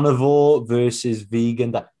carnivore versus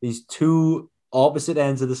vegan, that these two opposite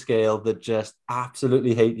ends of the scale that just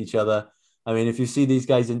absolutely hate each other. I mean, if you see these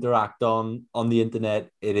guys interact on the internet,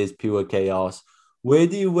 it is pure chaos. Where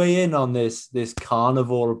do you weigh in on this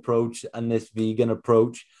carnivore approach and this vegan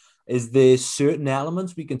approach? Is there certain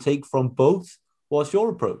elements we can take from both? What's your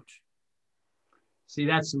approach? See,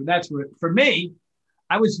 that's what, for me,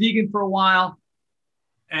 I was vegan for a while,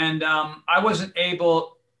 and I wasn't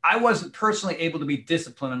personally able to be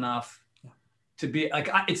disciplined enough to be like,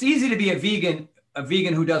 it's easy to be a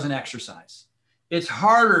vegan who doesn't exercise. It's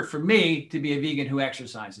harder for me to be a vegan who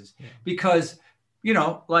exercises because,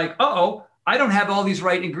 I don't have all these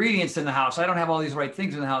right ingredients in the house. I don't have all these right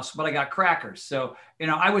things in the house, but I got crackers. So,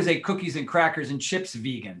 I was a cookies and crackers and chips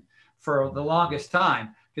vegan for the longest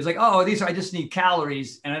time. It's like, I just need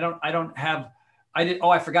calories. And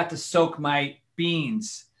I forgot to soak my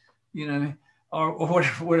beans, or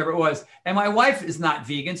whatever it was. And my wife is not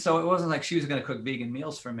vegan. So it wasn't like she was going to cook vegan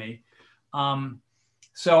meals for me.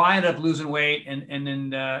 So I ended up losing weight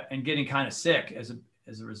and getting kind of sick as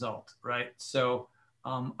a result. Right. So,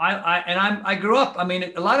 I grew up, I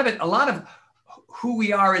mean, a lot of who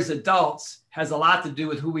we are as adults has a lot to do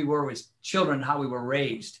with who we were as children, how we were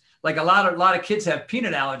raised. Like a lot of kids have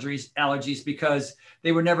peanut allergies because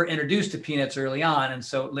they were never introduced to peanuts early on. And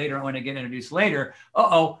so later when they get introduced later,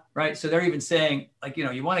 right. So they're even saying like,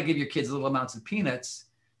 you want to give your kids little amounts of peanuts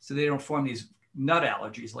so they don't form these nut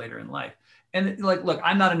allergies later in life. And like, look,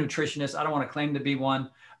 I'm not a nutritionist. I don't want to claim to be one.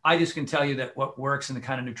 I just can tell you that what works in the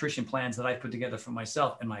kind of nutrition plans that I put together for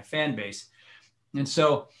myself and my fan base. And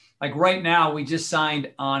so like right now we just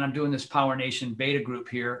signed on, I'm doing this Power Nation beta group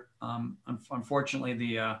here. Unfortunately,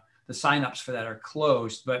 the signups for that are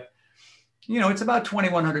closed, but it's about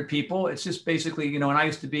 2,100 people. It's just basically, and I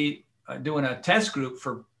used to be doing a test group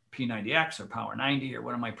for P90X or Power 90 or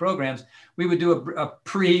one of my programs. We would do a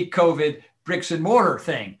pre-COVID bricks and mortar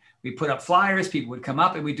thing. We put up flyers, people would come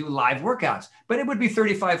up and we do live workouts, but it would be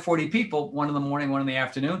 35, 40 people, one in the morning, one in the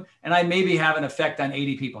afternoon. And I maybe have an effect on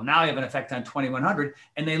 80 people. Now I have an effect on 2,100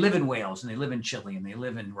 and they live in Wales and they live in Chile and they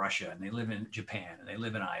live in Russia and they live in Japan and they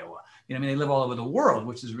live in Iowa. They live all over the world,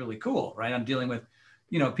 which is really cool, right? I'm dealing with,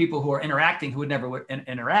 people who are interacting who would never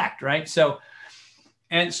interact, right? So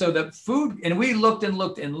the food, and we looked and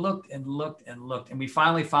we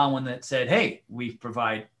finally found one that said, hey, we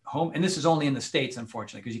provide home, and this is only in the States,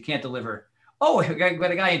 unfortunately, because you can't deliver. I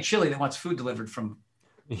got a guy in Chile that wants food delivered from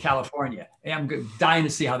California. Hey, I'm dying to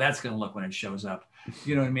see how that's going to look when it shows up.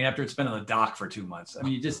 You know what I mean? After it's been on the dock for 2 months. I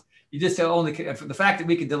mean, you just only, the fact that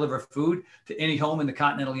we can deliver food to any home in the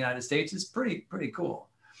continental United States is pretty cool,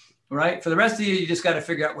 right? For the rest of you just got to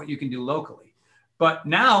figure out what you can do locally. But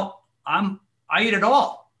now I eat it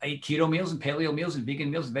all. I eat keto meals and paleo meals and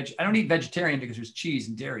vegan meals and I don't eat vegetarian because there's cheese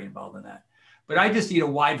and dairy involved in that. But I just eat a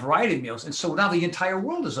wide variety of meals. And so now the entire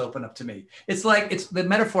world is open up to me. It's the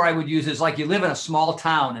metaphor I would use is like you live in a small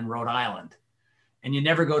town in Rhode Island and you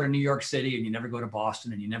never go to New York City and you never go to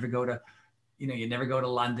Boston and you never go to, you never go to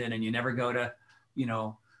London and you never go to,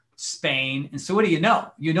 Spain. And so what do you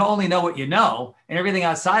know? Only know what you know, and everything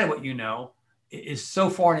outside of what you know is so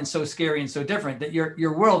foreign and so scary and so different that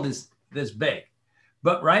your world is this big.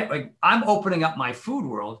 But right, like I'm opening up my food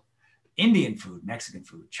world, Indian food, Mexican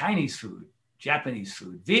food, Chinese food, Japanese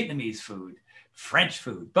food, Vietnamese food, French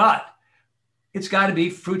food, but it's got to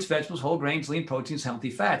be fruits, vegetables, whole grains, lean proteins,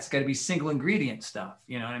 healthy fats. It's got to be single ingredient stuff.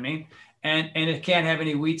 You know what I mean? And it can't have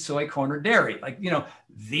any wheat, soy, corn, or dairy. Like,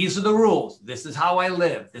 these are the rules. This is how I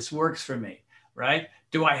live. This works for me, right?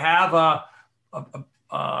 Do I have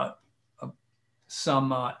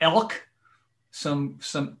some elk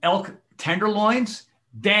tenderloins?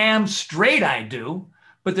 Damn straight I do.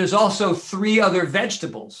 But there's also 3 other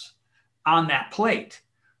vegetables on that plate,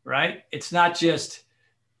 right? It's not just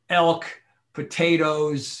elk,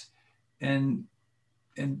 potatoes, and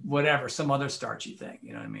and whatever, some other starchy thing,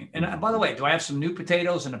 you know what I mean? And by the way, do I have some new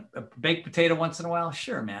potatoes and a baked potato once in a while?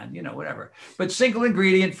 Sure, man, whatever. But single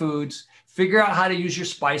ingredient foods, figure out how to use your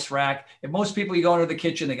spice rack. And most people, you go into the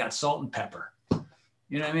kitchen, they got salt and pepper.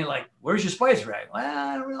 You know what I mean? Like, where's your spice rack? Well,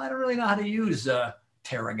 I don't really know how to use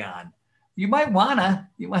tarragon. You might wanna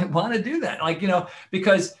do that. Like,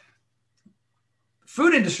 because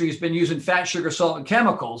food industry has been using fat, sugar, salt, and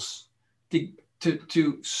chemicals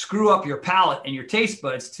to screw up your palate and your taste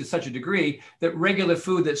buds to such a degree that regular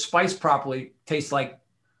food that's spiced properly tastes like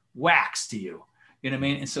wax to you. You know what I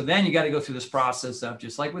mean? And so then you got to go through this process of,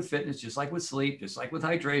 just like with fitness, just like with sleep, just like with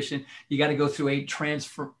hydration, you got to go through an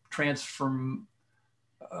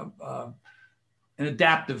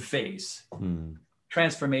adaptive phase,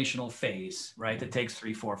 transformational phase, right? That takes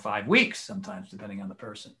 3, 4, 5 weeks sometimes, depending on the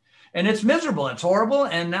person. And it's miserable. It's horrible.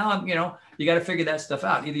 And now, you got to figure that stuff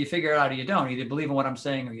out. Either you figure it out or you don't. Either believe in what I'm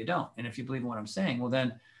saying or you don't. And if you believe in what I'm saying, well,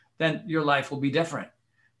 then your life will be different.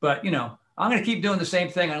 But, I'm going to keep doing the same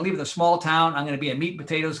thing. I'm going to live in a small town. I'm going to be a meat and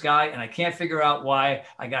potatoes guy. And I can't figure out why.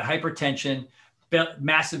 I got hypertension,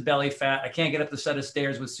 massive belly fat. I can't get up the set of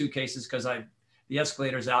stairs with suitcases because the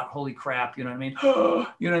escalator's out. Holy crap. You know what I mean?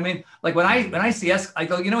 You know what I mean? Like when I see, I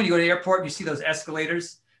go, when you go to the airport, you see those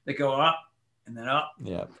escalators that go up and then up.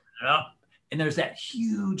 Yeah. Up, and there's that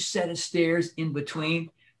huge set of stairs in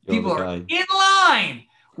between. People are in line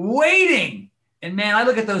waiting, and man, I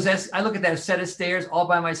look at that set of stairs all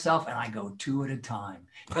by myself, and I go 2 at a time.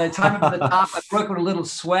 By the time I'm at the top, I broke with a little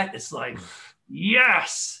sweat. It's like,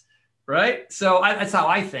 yes, right. So that's how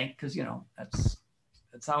I think, because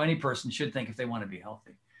that's how any person should think if they want to be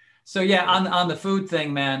healthy. So yeah, on the food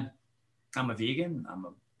thing, man, I'm a vegan.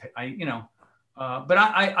 But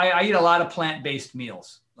I eat a lot of plant-based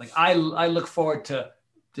meals. Like I look forward to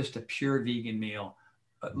just a pure vegan meal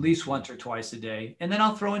at least once or twice a day. And then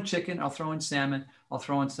I'll throw in chicken, I'll throw in salmon, I'll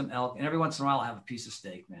throw in some elk. And every once in a while I'll have a piece of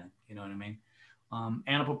steak, man. You know what I mean?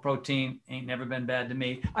 Animal protein ain't never been bad to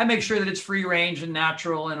me. I make sure that it's free range and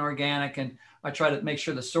natural and organic. And I try to make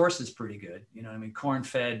sure the source is pretty good. You know what I mean? Corn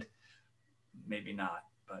fed, maybe not.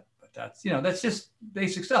 That's just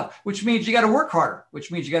basic stuff, which means you got to work harder, which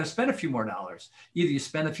means you got to spend a few more dollars. Either you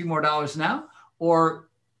spend a few more dollars now, or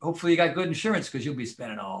hopefully you got good insurance, because you'll be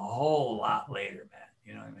spending a whole lot later, man.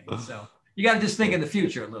 You know what I mean? So you got to just think in the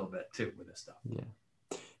future a little bit too with this stuff. Yeah.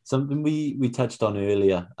 Something we touched on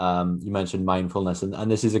earlier. You mentioned mindfulness, and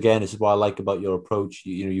this is what I like about your approach.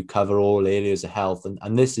 You cover all areas of health,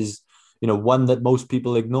 and this is, one that most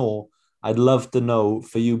people ignore. I'd love to know,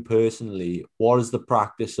 for you personally, what is the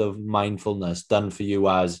practice of mindfulness done for you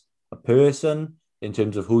as a person, in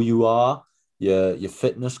terms of who you are, your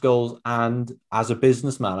fitness goals, and as a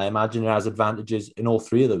businessman? I imagine it has advantages in all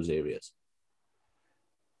 3 of those areas.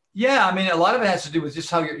 Yeah, I mean, a lot of it has to do with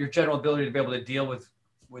just how your general ability to be able to deal with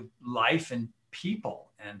life and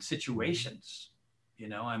people and situations,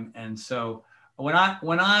 and so when I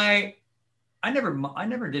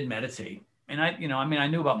never did meditate. And I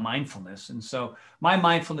knew about mindfulness. And so my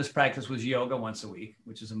mindfulness practice was yoga once a week,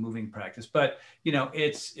 which is a moving practice. But,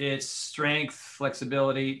 it's strength,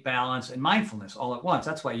 flexibility, balance, and mindfulness all at once.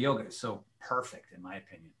 That's why yoga is so perfect, in my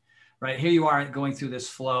opinion, right? Here you are going through this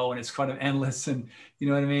flow, and it's kind of endless, and you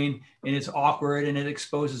know what I mean? And it's awkward, and it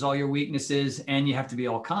exposes all your weaknesses, and you have to be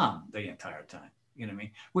all calm the entire time. You know what I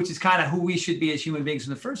mean? Which is kind of who we should be as human beings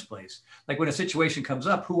in the first place. Like when a situation comes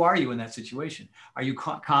up, who are you in that situation? Are you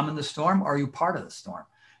calm in the storm, or are you part of the storm?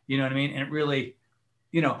 You know what I mean? And it really,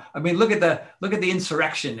 look at the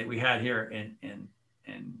insurrection that we had here in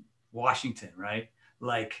Washington, right?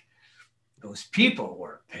 Like those people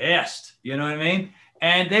were pissed, you know what I mean?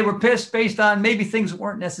 And they were pissed based on maybe things that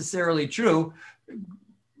weren't necessarily true,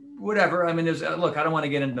 whatever. I mean, I don't want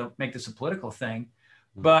to make this a political thing.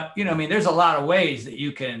 But, there's a lot of ways that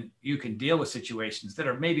you can deal with situations that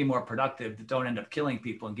are maybe more productive, that don't end up killing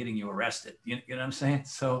people and getting you arrested. You know what I'm saying?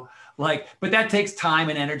 So but that takes time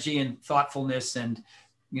and energy and thoughtfulness and,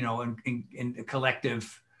 and a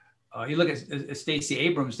collective. You look at Stacey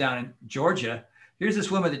Abrams down in Georgia. Here's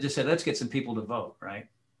this woman that just said, let's get some people to vote, right?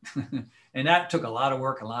 And that took a lot of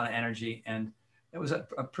work, a lot of energy. And it was an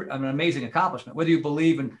amazing accomplishment. Whether you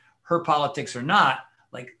believe in her politics or not,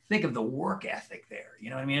 like, think of the work ethic there, you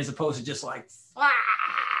know what I mean? As opposed to just like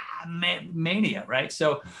mania, right?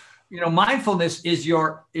 So, mindfulness is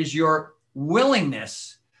your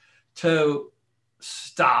willingness to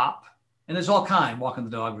stop. And there's all kind: walking the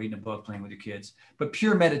dog, reading a book, playing with your kids. But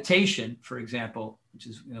pure meditation, for example, which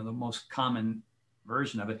is the most common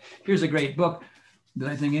version of it. Here's a great book that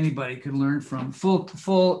I think anybody could learn from: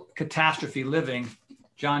 Full Catastrophe Living,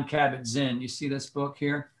 Jon Kabat-Zinn. You see this book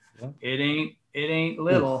here? Yeah. It ain't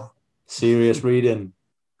little. Serious reading.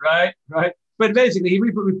 Right. But basically, he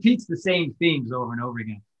repeats the same themes over and over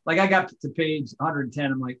again. Like I got to page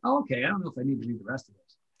 110, I'm like, oh, okay, I don't know if I need to read the rest of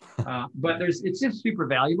this. But it's just super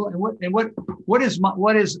valuable. And what is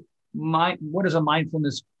a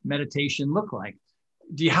mindfulness meditation look like?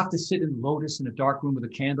 Do you have to sit in lotus in a dark room with a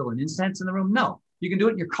candle and incense in the room? No. You can do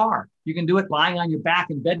it in your car. You can do it lying on your back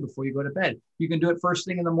in bed before you go to bed. You can do it first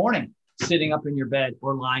thing in the morning, sitting up in your bed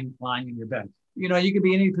or lying in your bed. You can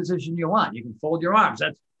be in any position you want. You can fold your arms.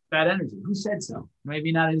 That's bad energy. Who said so?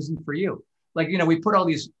 Maybe not isn't for you. Like, we put all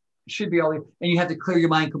these, and you have to clear your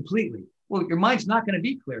mind completely. Well, your mind's not going to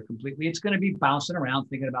be clear completely. It's going to be bouncing around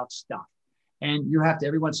thinking about stuff. And you have to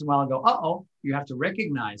every once in a while go, uh-oh, you have to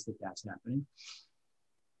recognize that that's happening.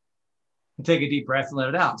 And take a deep breath and let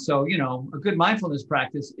it out. So, a good mindfulness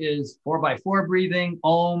practice is 4x4 breathing,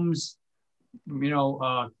 ohms,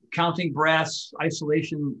 counting breaths,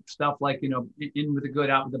 isolation stuff like, in with the good,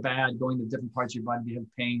 out with the bad, going to different parts of your body if you have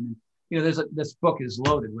pain. This book is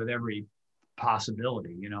loaded with every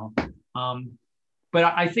possibility, but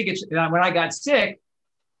I think it's, when I got sick,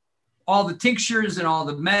 all the tinctures and all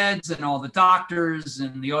the meds and all the doctors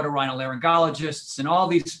and the otorhinolaryngologists and all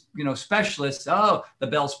these, specialists, the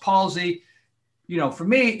Bell's palsy, for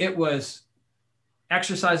me, it was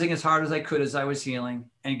exercising as hard as I could as I was healing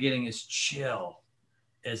and getting as chill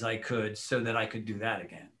as I could so that I could do that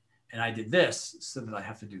again. And I did this so that I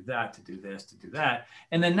have to do that, to do this, to do that.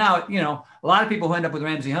 And then now, a lot of people who end up with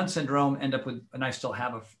Ramsay-Hunt syndrome end up with, and I still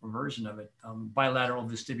have a version of it, bilateral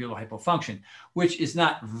vestibular hypofunction, which is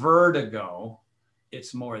not vertigo.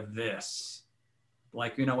 It's more this.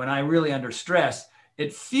 Like, when I really under stress,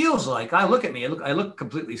 it feels like, I look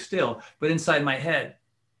completely still, but inside my head,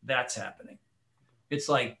 that's happening. It's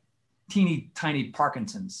like teeny tiny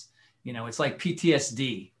Parkinson's. It's like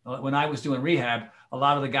PTSD. When I was doing rehab, a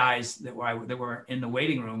lot of the guys that were in the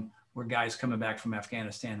waiting room were guys coming back from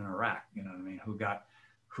Afghanistan and Iraq. You know what I mean?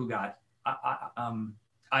 Who got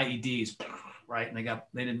IEDs, right? And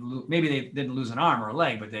they didn't lose an arm or a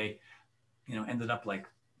leg, but they, ended up like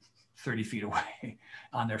 30 feet away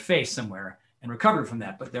on their face somewhere and recovered from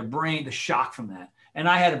that. But their brain, the shock from that, and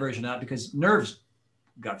I had a version of that because nerves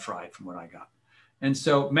got fried from what I got. And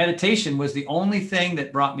so meditation was the only thing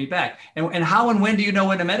that brought me back. And how and when do you know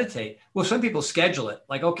when to meditate? Well, some people schedule it.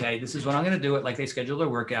 Like, okay, this is when I'm going to do it. Like they schedule their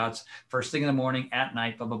workouts first thing in the morning, at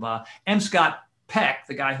night, blah, blah, blah. M. Scott Peck,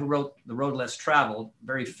 the guy who wrote The Road Less Traveled,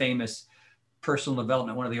 very famous personal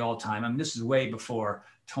development, one of the all-time. I mean, this is way before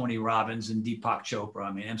Tony Robbins and Deepak Chopra.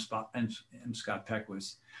 I mean, M. Scott Peck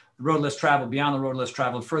was The Road Less Traveled, Beyond the Road Less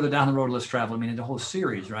Traveled, Further Down the Road Less Traveled. I mean, the whole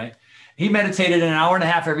series, right? He meditated an hour and a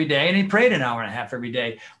half every day, and he prayed an hour and a half every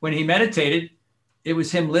day. When he meditated, it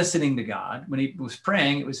was him listening to God. When he was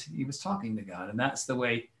praying, he was talking to God. And that's the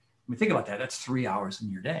way, think about that. That's 3 hours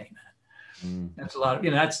in your day, man. That's a lot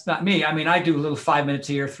of, that's not me. I mean, I do a little 5 minutes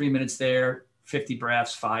here, 3 minutes there, 50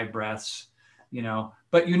 breaths, 5 breaths,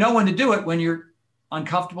 but when to do it when you're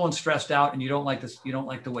uncomfortable and stressed out and you don't like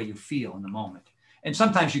the way you feel in the moment. And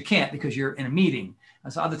sometimes you can't because you're in a meeting.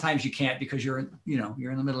 And so other times you can't because you're in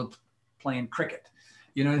the middle of playing cricket.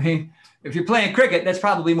 You know what I mean? If you're playing cricket, that's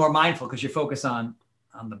probably more mindful because you focus on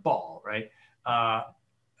the ball, right?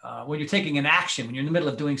 When you're taking an action, when you're in the middle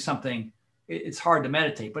of doing something, it's hard to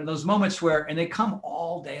meditate. But in those moments and they come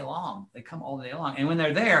all day long. And when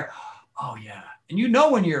they're there, oh yeah. And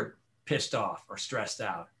when you're pissed off or stressed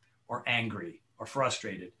out or angry or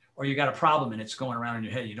frustrated, or you got a problem and it's going around in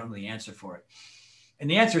your head, and you don't know the answer for it. And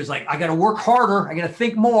the answer is like, I got to work harder. I got to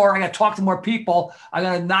think more. I got to talk to more people. I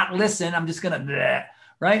got to not listen. I'm just going to,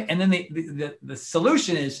 right? And then the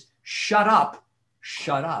solution is shut up.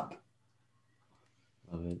 Love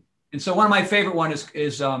it. And so one of my favorite one is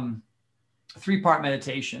 3-part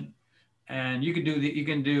meditation. And you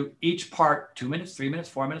can do each part 2 minutes, 3 minutes,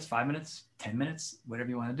 4 minutes, 5 minutes, 10 minutes, whatever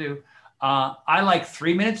you want to do. I like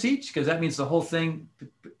 3 minutes each because that means the whole thing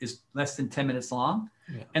is less than 10 minutes long.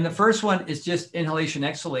 Yeah. And the first one is just inhalation,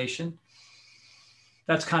 exhalation.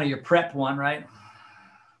 That's kind of your prep one, right?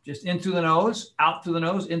 Just in through the nose, out through the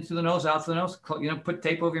nose, in through the nose, out through the nose. Put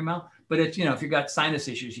tape over your mouth. But it's, if you've got sinus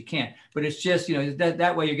issues, you can't. But it's just,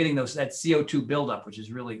 that way you're getting that CO2 buildup, which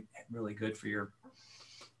is really, really good for your,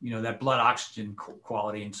 that blood oxygen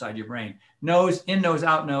quality inside your brain. Nose, in nose,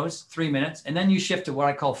 out nose, 3 minutes. And then you shift to what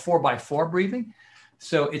I call 4x4 breathing.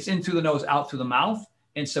 So it's in through the nose, out through the mouth.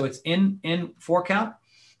 And so it's in 4 count.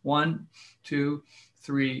 1, 2,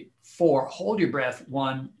 3, 4. Hold your breath.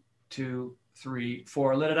 1, 2, 3,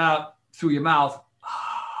 4. Let it out through your mouth.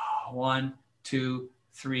 1, 2,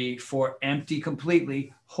 3, 4. Empty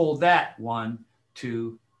completely. Hold that. 1,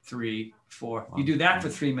 2, 3, 4. You do that for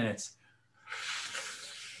 3 minutes.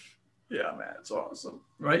 Yeah, man, it's awesome.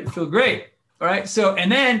 Right? You feel great. All right. So,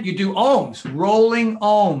 and then you do ohms, rolling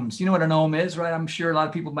ohms. You know what an ohm is, right? I'm sure a lot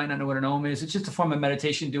of people might not know what an ohm is. It's just a form of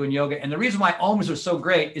meditation doing yoga. And the reason why ohms are so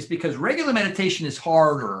great is because regular meditation is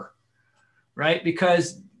harder, right?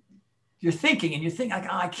 Because you're thinking and you think, like,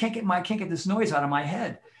 oh, I can't get this noise out of my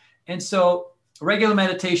head. And so regular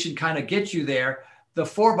meditation kind of gets you there. The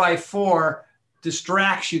 4x4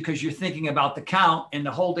 distracts you because you're thinking about the count and the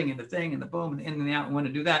holding and the thing and the boom and the in and the out and when to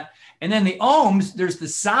do that. And then the ohms, there's the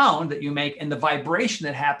sound that you make and the vibration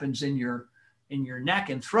that happens in your neck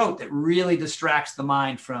and throat that really distracts the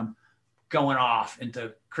mind from going off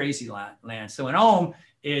into crazy land. So an ohm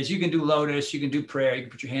is, you can do lotus, you can do prayer, you can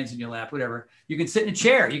put your hands in your lap, whatever. You can sit in a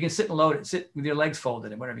chair, you can sit in lotus, sit with your legs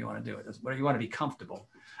folded and whatever you want to do. Whatever you want to be comfortable.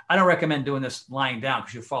 I don't recommend doing this lying down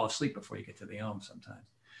because you'll fall asleep before you get to the ohm sometimes.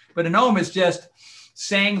 But an ohm is just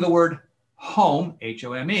saying the word home,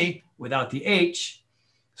 H-O-M-E, without the H.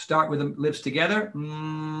 Start with the lips together.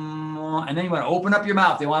 And then you want to open up your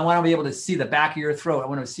mouth. I want to be able to see the back of your throat. I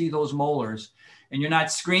want to see those molars. And you're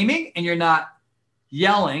not screaming and you're not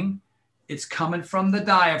yelling. It's coming from the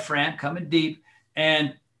diaphragm, coming deep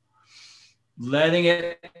and letting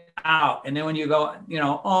it out. And then when you go,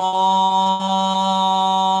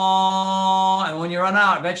 oh, and when you run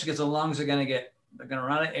out, eventually because the lungs are going to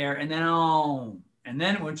run out of air, and then oh, and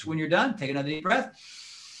then when you're done, take another deep breath.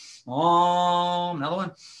 Oh, another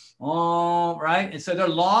one. Oh, right. And so they're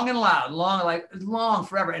long and loud, long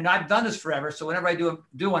forever. And I've done this forever. So whenever I do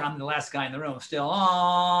one, I'm the last guy in the room. Still, oh,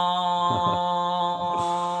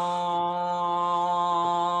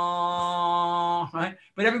 right.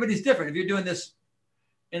 But everybody's different. If you're doing this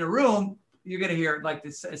in a room, you're going to hear like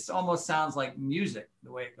this. It almost sounds like music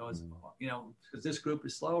the way it goes, because this group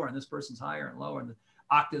is slower and this person's higher and lower and the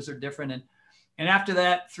octaves are different. And after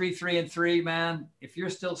that, 3, 3, and 3, man, if you're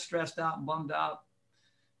still stressed out and bummed out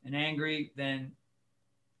and angry, then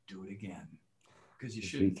do it again because you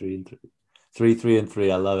should. 3, 3, and 3. 3, 3, and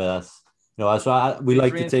 3. I love it. That's why we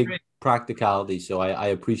like to take practicality. So I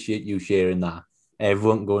appreciate you sharing that.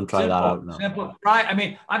 Everyone go and try that out now. Simple. Try. I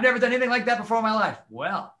mean, I've never done anything like that before in my life.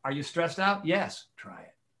 Well, are you stressed out? Yes. Try it.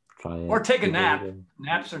 Or take a nap.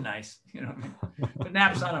 Naps are nice. You know what I mean? But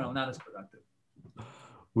naps, I don't know, not as productive.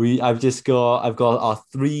 I've got our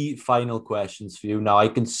 3 final questions for you. Now I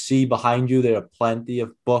can see behind you there are plenty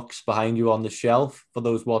of books behind you on the shelf for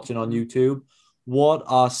those watching on YouTube. What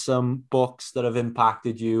are some books that have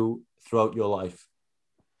impacted you throughout your life?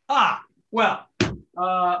 Well,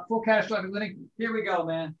 Full Catastrophic Living. Here we go,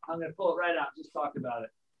 man. I'm going to pull it right out. Just talked about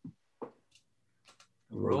it.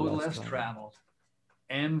 The Road Less Traveled.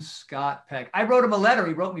 M. Scott Peck. I wrote him a letter.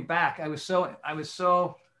 He wrote me back.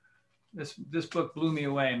 This book blew me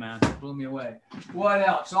away, man. Blew me away. What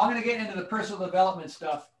else? So I'm going to get into the personal development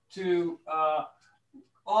stuff to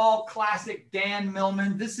all classic Dan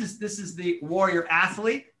Millman. This is the warrior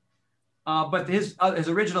athlete, but his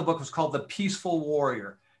original book was called The Peaceful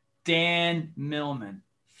Warrior. Dan Millman,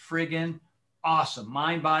 friggin' awesome.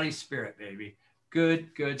 Mind, body, spirit, baby.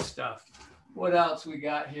 Good stuff. What else we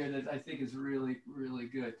got here that I think is really, really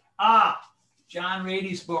good? John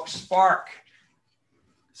Ratey's book, Spark.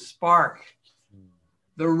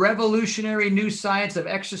 The Revolutionary New Science of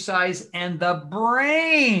Exercise and the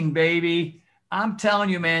Brain, baby. I'm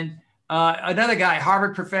telling you, man. Another guy,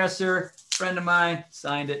 Harvard professor, friend of mine,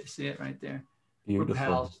 signed it. See it right there?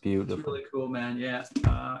 Beautiful. It's really cool, man. Yeah.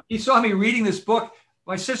 He saw me reading this book.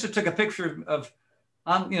 My sister took a picture of,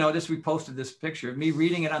 we posted this picture of me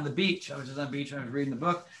reading it on the beach. I was just on the beach and I was reading the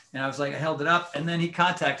book and I was like, I held it up and then he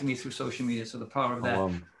contacted me through social media. So the power of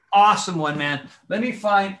that. Awesome one, man. Let me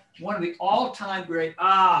find one of the all-time great.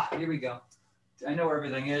 Here we go. I know where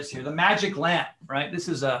everything is here. The Magic Lamp, right? This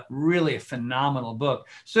is really a phenomenal book.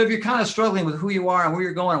 So if you're kind of struggling with who you are and where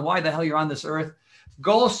you're going and why the hell you're on this earth,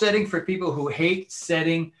 goal setting for people who hate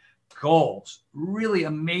setting goals. Really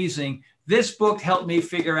amazing. This book helped me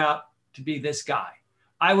figure out to be this guy.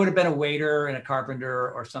 I would have been a waiter and a carpenter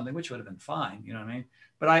or something, which would have been fine. You know what I mean?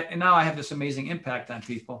 But now I have this amazing impact on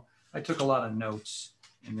people. I took a lot of notes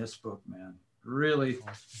in this book, man. Really,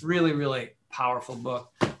 really, really powerful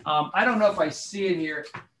book. I don't know if I see it here.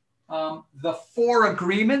 The 4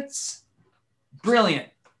 Agreements. Brilliant.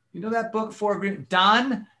 You know that book, 4 Agreements?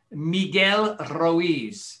 Don Miguel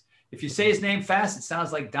Ruiz. If you say his name fast, it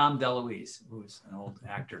sounds like Dom DeLuise, who's an old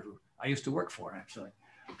actor who I used to work for, actually.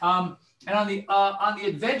 And on the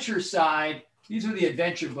adventure side, these are the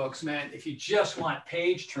adventure books, man. If you just want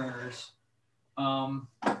page turners, Iger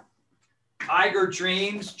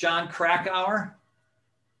Dreams, John Krakauer.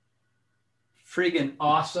 Friggin'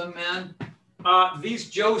 awesome, man. These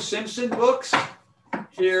Joe Simpson books,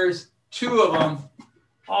 here's 2 of them.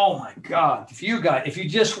 Oh my God. If you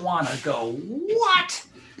just want to go, what?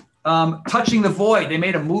 Touching the Void. They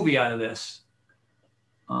made a movie out of this.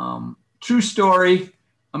 True story.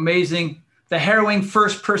 Amazing. The harrowing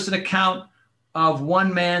first-person account of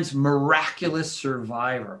one man's miraculous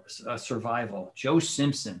survival. Joe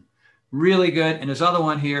Simpson. Really good. And there's other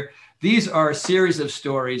one here. These are a series of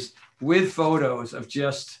stories with photos of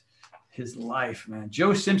just his life, man.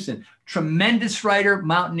 Joe Simpson, tremendous writer,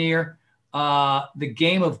 mountaineer. The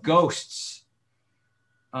Game of Ghosts.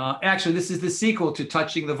 Actually, this is the sequel to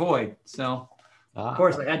Touching the Void. So, of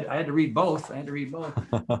course, I had to read both. And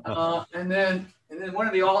then one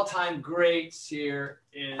of the all-time greats here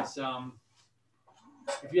is,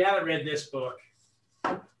 if you haven't read this book,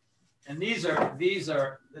 and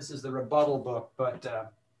this is the rebuttal book, but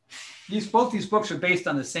both these books are based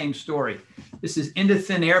on the same story. This is Into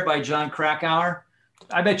Thin Air by Jon Krakauer.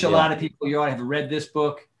 I bet you a lot of people you ought to have read this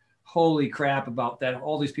book. Holy crap about that.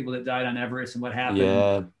 All these people that died on Everest and what happened.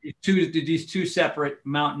 Yeah. These two separate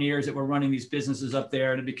mountaineers that were running these businesses up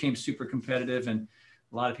there, and it became super competitive, and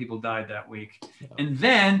a lot of people died that week. Yeah. And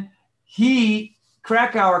then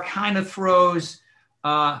Krakauer kind of throws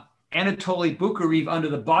Anatoly Bukharev under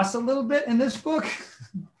the bus a little bit in this book.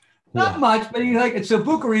 Not much, but he's like, and so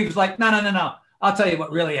Bukharev's like, no. I'll tell you what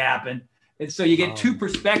really happened. And so you get two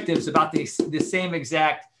perspectives about the same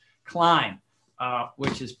exact climb,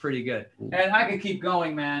 which is pretty good. And I could keep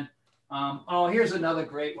going, man. Here's another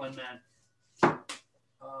great one, man.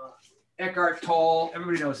 Eckhart Tolle.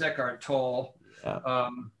 Everybody knows Eckhart Tolle. Yeah.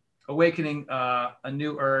 Awakening a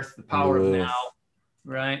New Earth, the Power of Now.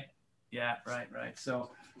 Right? Yeah, right.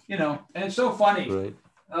 So, and it's so funny. Right.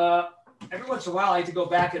 Every once in a while, I like to go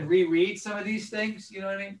back and reread some of these things. You know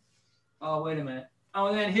what I mean? Oh, wait a minute. Oh,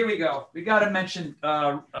 and then here we go. We got to mention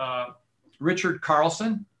Richard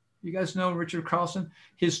Carlson. You guys know Richard Carlson?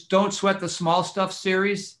 His Don't Sweat the Small Stuff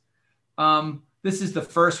series. This is the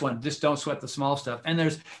first one. Just don't sweat the small stuff. And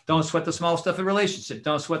there's don't sweat the small stuff in relationship.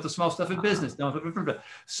 Don't sweat the small stuff in business.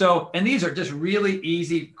 So, and these are just really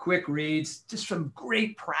easy, quick reads, just some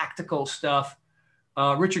great practical stuff.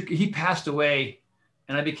 Richard, he passed away.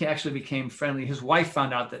 And I became friendly. His wife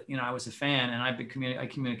found out that, I was a fan, and I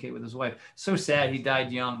communicate with his wife. So sad. He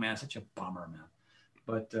died young, man. Such a bummer, man.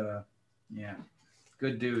 But yeah,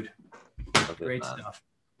 good dude. Great stuff.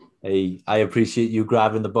 Hey, I appreciate you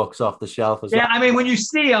grabbing the books off the shelf as well. Yeah, I mean, when you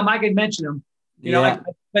see them, I can mention them.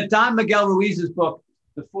 But Don Miguel Ruiz's book,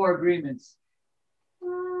 The Four Agreements.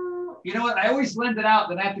 You know what? I always lend it out,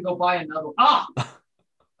 then I have to go buy another one.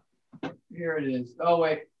 Here it is. Oh,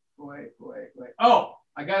 wait. Oh,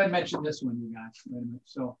 I got to mention this one, you guys. Wait a minute.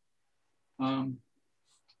 So,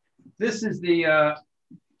 this is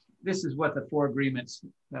what the Four Agreements.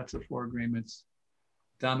 That's the Four Agreements.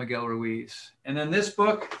 Don Miguel Ruiz. And then this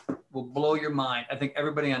book will blow your mind. I think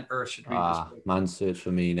everybody on earth should read this book. Man's Search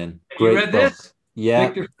for Meaning. You read this? Yeah.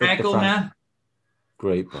 Viktor Frankl, man.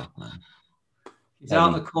 Great book, man. He's out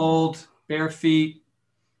in the cold, bare feet,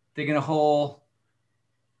 digging a hole.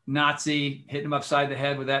 Nazi hitting him upside the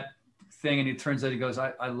head with that thing, and it turns out he goes,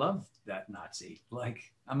 I love that Nazi.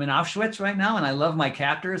 Like, I'm in Auschwitz right now, and I love my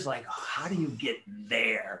captors. Like, how do you get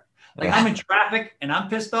there? Like, I'm in traffic, and I'm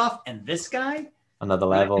pissed off, and this guy? Another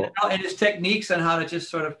level. And his techniques on how to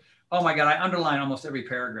just sort of, oh my God, I underline almost every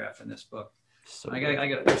paragraph in this book. So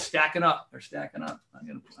they're stacking up.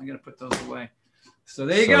 I'm gonna put those away. So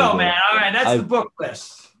there you go, man. All right, that's the book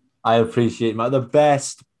list. I appreciate the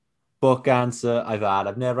best book answer I've had.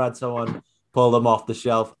 I've never had someone pull them off the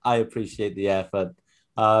shelf. I appreciate the effort.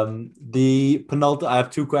 The penultimate, I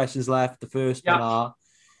have two questions left. The first one are,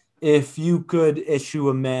 if you could issue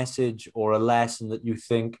a message or a lesson that you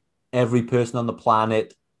think every person on the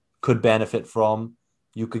planet could benefit from,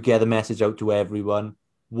 you could get the message out to everyone,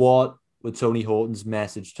 what would Tony Horton's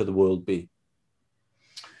message to the world be?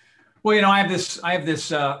 Well, I have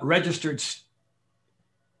this registered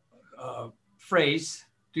phrase: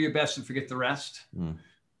 do your best and forget the rest.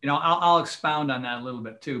 I'll expound on that a little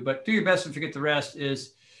bit too, but do your best and forget the rest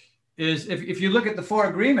is if you look at the Four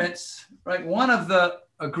Agreements, right? One of the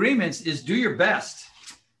agreements is do your best.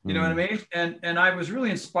 You know what I mean? And I was really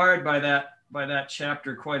inspired by that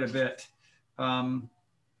chapter quite a bit.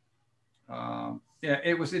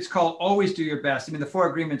 It's called Always Do Your Best. I mean, the Four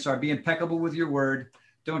Agreements are: be impeccable with your word,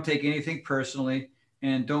 don't take anything personally,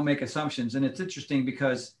 and don't make assumptions. And it's interesting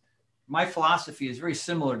because my philosophy is very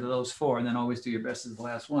similar to those four, and then always do your best is the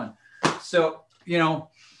last one. So,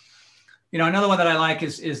 another one that I like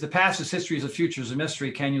is the past is history, is the future is a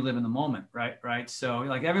mystery. Can you live in the moment? Right. So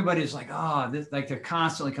like everybody's like, they're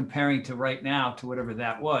constantly comparing to right now to whatever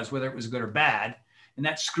that was, whether it was good or bad. And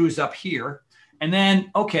that screws up here. And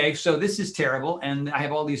then, okay, so this is terrible. And I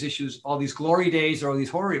have all these issues, all these glory days or all these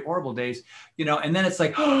horrible days, you know, and then it's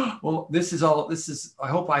like, oh, well,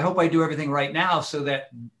 I hope I do everything right now so that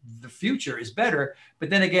the future is better. But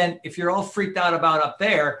then again, if you're all freaked out about up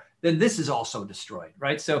there, then this is also destroyed,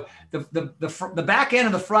 right? So the back end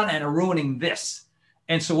and the front end are ruining this.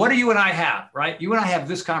 And so what do you and I have, right? You and I have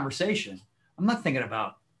this conversation. I'm not thinking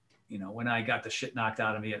about, you know, when I got the shit knocked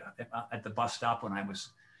out of me at the bus stop when I was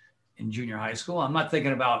in junior high school. I'm not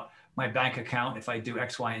thinking about my bank account if I do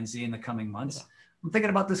X, Y, and Z in the coming months. I'm thinking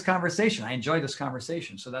about this conversation. I enjoy this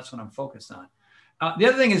conversation. So that's what I'm focused on. The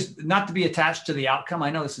other thing is not to be attached to the outcome. I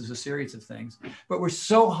know this is a series of things, but we're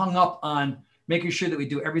so hung up on making sure that we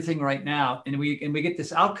do everything right now. And we get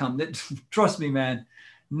this outcome that, trust me, man,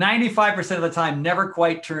 95% of the time never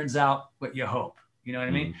quite turns out what you hope. You know what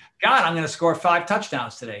I mean? God, I'm going to score 5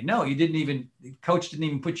 touchdowns today. No, the coach didn't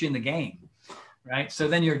even put you in the game. Right. So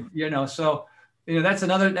then that's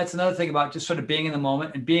another thing about just sort of being in the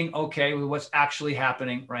moment and being okay with what's actually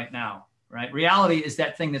happening right now. Right. Reality is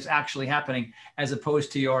that thing that's actually happening as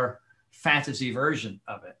opposed to your fantasy version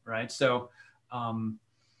of it. Right. So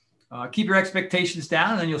keep your expectations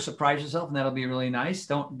down and then you'll surprise yourself and that'll be really nice.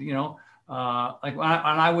 Don't, you know, like when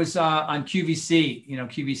I was on QVC, you know,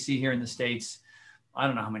 QVC here in the States, I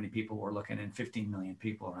don't know how many people were looking in, 15 million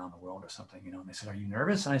people around the world or something, you know, and they said, are you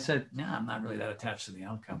nervous? And I said, no, I'm not really that attached to the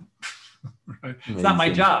outcome. Right? It's not my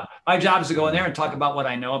job. My job is to go in there and talk about what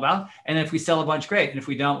I know about. And if we sell a bunch, great. And if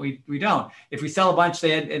we don't, we don't. If we sell a bunch,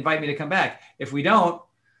 they invite me to come back. If we don't,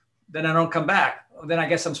 then I don't come back. Then I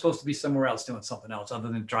guess I'm supposed to be somewhere else doing something else other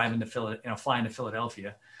than flying to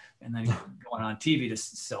Philadelphia and then going on TV to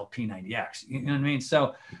sell P90X. You know what I mean?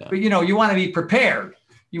 So, but you know, you want to be prepared.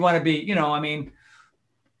 You want to be, you know, I mean,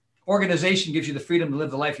 organization gives you the freedom to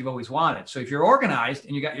live the life you've always wanted. So if you're organized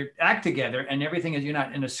and you got your act together and everything is, you're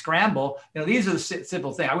not in a scramble, you know, these are the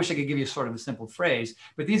simple things. I wish I could give you sort of a simple phrase,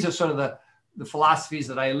 but these are sort of the philosophies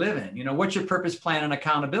that I live in. You know, what's your purpose, plan, and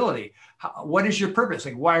accountability? What is your purpose?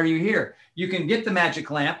 Like, why are you here? You can get The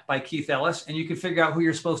Magic Lamp by Keith Ellis and you can figure out who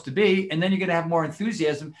you're supposed to be. And then you're going to have more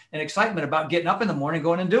enthusiasm and excitement about getting up in the morning,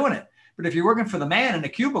 going and doing it. But if you're working for the man in a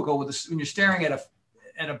cubicle when you're staring at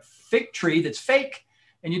a fig tree that's fake,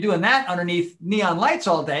 and you're doing that underneath neon lights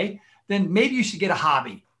all day, then maybe you should get a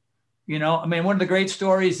hobby. You know, I mean, one of the great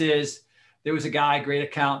stories is there was a guy, great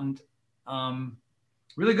accountant,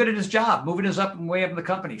 really good at his job, moving us up and way up in the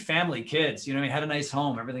company, family, kids, you know, he had a nice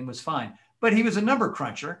home, everything was fine. But he was a number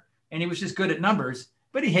cruncher and he was just good at numbers,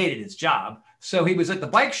 but he hated his job. So he was at the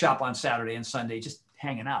bike shop on Saturday and Sunday, just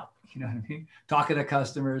hanging out, you know what I mean? Talking to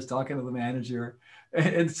customers, talking to the manager.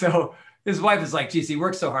 And so his wife is like, geez, he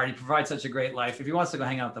works so hard. He provides such a great life. If he wants to go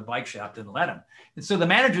hang out at the bike shop, then let him. And so the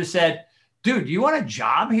manager said, dude, do you want a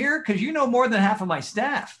job here? Because you know more than half of my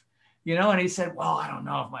staff, you know? And he said, well, I don't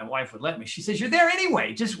know if my wife would let me. She says, you're there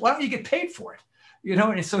anyway. Just why don't you get paid for it? You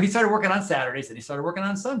know? And so he started working on Saturdays and he started working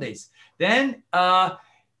on Sundays. Then 5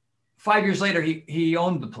 years later, he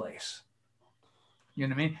owned the place. You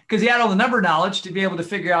know what I mean? Because he had all the number knowledge to be able to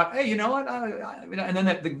figure out, hey, you know what? And then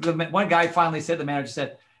the one guy finally said, the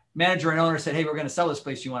manager and owner said, hey, we're going to sell this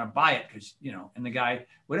place. You want to buy it? Because, you know, and the guy,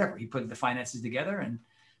 whatever, he put the finances together and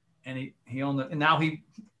he owned it. And now he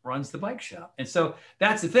runs the bike shop. And so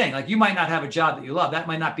that's the thing. Like, you might not have a job that you love. That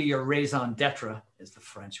might not be your raison d'etre, as the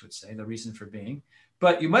French would say, the reason for being,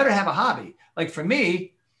 but you might have a hobby. Like for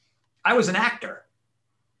me, I was an actor,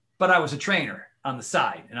 but I was a trainer on the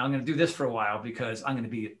side. And I'm going to do this for a while because I'm going to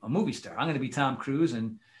be a movie star. I'm going to be Tom Cruise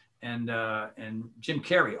and Jim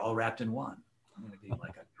Carrey all wrapped in one. I'm going to be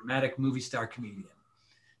like a dramatic movie star comedian.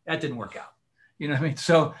 That didn't work out. You know what I mean?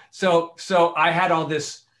 So I had all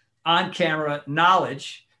this on camera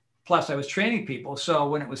knowledge, plus I was training people. So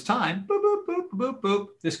when it was time, boop, boop, boop, boop, boop,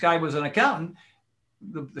 this guy was an accountant.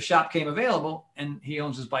 The shop came available and he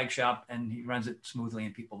owns his bike shop and he runs it smoothly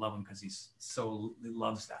and people love him because he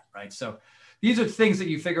loves that. Right. So these are things that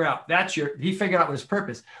you figure out. He figured out his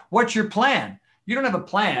purpose. What's your plan? You don't have a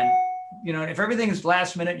plan. You know, if everything is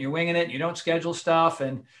last minute and you're winging it and you don't schedule stuff,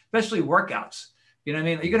 and especially workouts, you know what I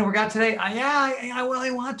mean? Are you going to work out today? I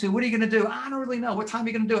really want to. What are you going to do? I don't really know. What time are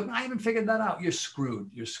you going to do it? I haven't figured that out. You're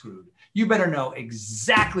screwed. You're screwed. You better know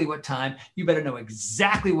exactly what time. You better know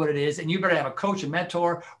exactly what it is. And you better have a coach, a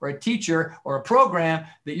mentor, or a teacher, or a program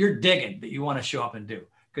that you're digging, that you want to show up and do.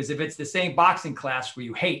 Because if it's the same boxing class where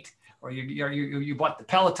you hate, or you bought the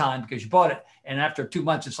Peloton because you bought it, and after 2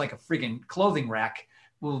 months, it's like a freaking clothing rack,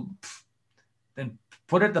 well, then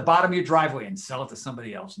put it at the bottom of your driveway and sell it to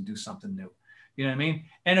somebody else and do something new. You know what I mean?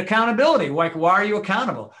 And accountability, like, why are you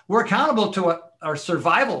accountable? We're accountable to our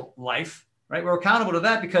survival life, right? We're accountable to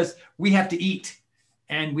that because we have to eat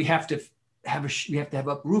and we have to we have to have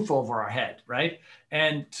a roof over our head, right?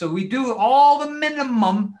 And so we do all the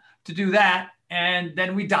minimum to do that, and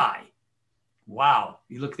then we die. Wow.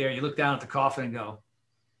 You look there, you look down at the coffin and go,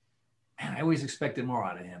 man, I always expected more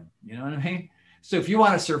out of him. You know what I mean? So if you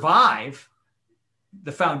want to survive,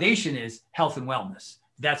 the foundation is health and wellness.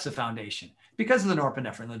 That's the foundation. Because of the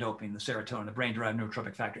norepinephrine, the dopamine, the serotonin, the brain-derived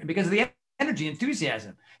neurotropic factor, and because of the energy,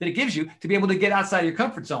 enthusiasm that it gives you to be able to get outside your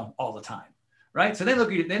comfort zone all the time, right? So they look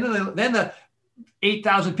at you, then the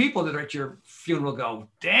 8,000 people that are at your funeral go,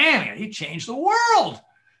 damn it, he changed the world.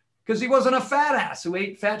 Because he wasn't a fat ass who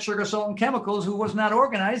ate fat, sugar, salt, and chemicals, who was not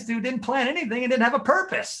organized, who didn't plan anything and didn't have a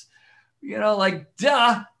purpose. You know, like,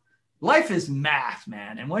 duh. Life is math,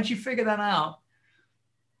 man. And once you figure that out,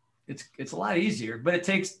 it's a lot easier. But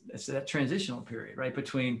it's that transitional period, right?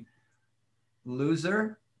 Between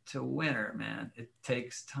loser to winner, man. It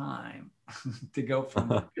takes time to go from.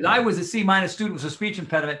 Because I was a C- student with a speech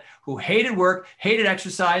impediment who hated work, hated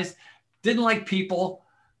exercise, didn't like people.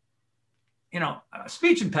 You know, a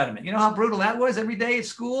speech impediment. You know how brutal that was every day at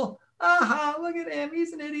school? Look at him.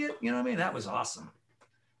 He's an idiot. You know what I mean? That was awesome.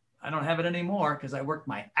 I don't have it anymore because I worked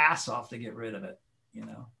my ass off to get rid of it, you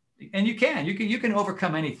know. And you can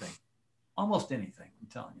overcome anything, almost anything, I'm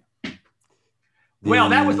telling you. Well,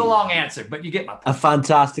 that was the long answer, but you get my point. A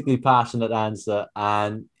fantastically passionate answer,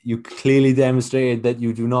 and you clearly demonstrated that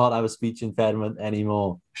you do not have a speech impediment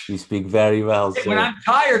anymore. You speak very well. When I'm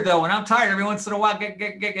tired, every once in a while,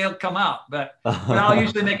 it'll come out. But I'll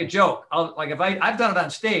usually make a joke. I've done it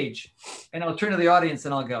on stage, and I'll turn to the audience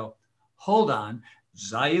and I'll go, "Hold on,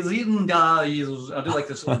 I'll do like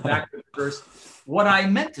this little backward verse. What I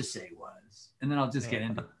meant to say was," and then I'll just get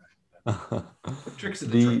into it. Tricks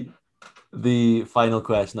of the trade. The final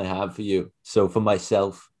question I have for you. So for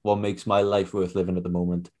myself, what makes my life worth living at the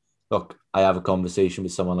moment? Look, I have a conversation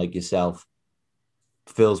with someone like yourself,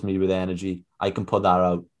 fills me with energy. I can put that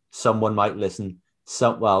out. Someone might listen.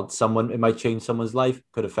 It might change someone's life,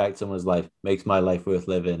 could affect someone's life, makes my life worth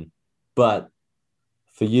living. But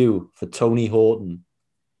for you, for Tony Horton,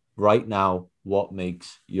 right now, what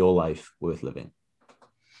makes your life worth living?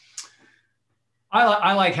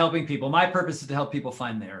 I like helping people. My purpose is to help people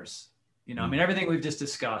find theirs. You know, I mean, everything we've just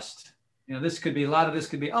discussed, you know, a lot of this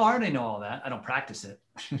could be, oh, I already know all that. I don't practice it,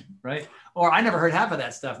 right? Or I never heard half of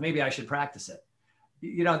that stuff. Maybe I should practice it.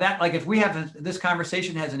 You know, that, like, if we have this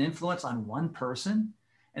conversation has an influence on one person,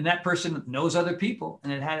 and that person knows other people,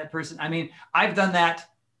 and it had a person, I mean, I've done that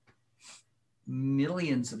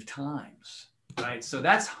millions of times, right? So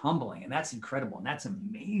that's humbling, and that's incredible, and that's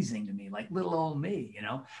amazing to me, like little old me, you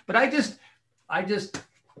know. But I just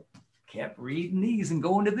kept reading these and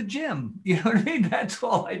going to the gym. You know what I mean? That's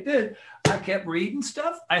all I did. I kept reading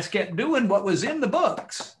stuff. I kept doing what was in the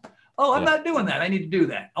books. Oh, I'm not doing that. I need to do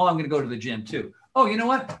that. Oh, I'm going to go to the gym too. Oh, you know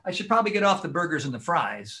what? I should probably get off the burgers and the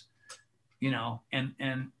fries, you know, and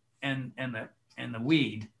the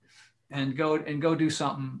weed, and go do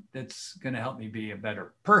something that's going to help me be a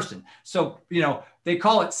better person. So, you know, they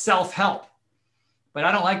call it self-help, but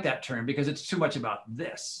I don't like that term because it's too much about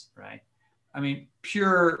this, right? I mean,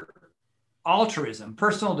 pure altruism,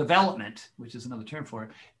 personal development, which is another term for it,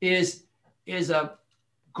 is a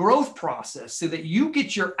growth process so that you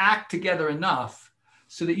get your act together enough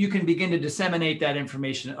so that you can begin to disseminate that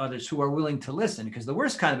information to others who are willing to listen. Because the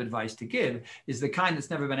worst kind of advice to give is the kind that's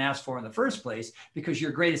never been asked for in the first place, because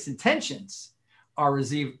your greatest intentions are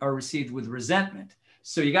received with resentment.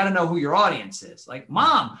 So you got to know who your audience is. Like,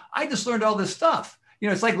 Mom, I just learned all this stuff. You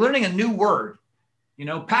know, it's like learning a new word. You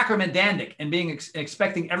know, Packermandandic, and being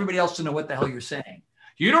expecting everybody else to know what the hell you're saying.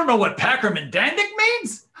 You don't know what Packermandandic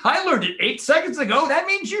means? I learned it 8 seconds ago. That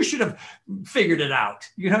means you should have figured it out.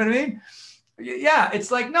 You know what I mean? Yeah, it's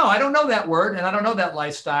like, no, I don't know that word, and I don't know that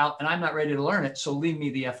lifestyle, and I'm not ready to learn it. So leave me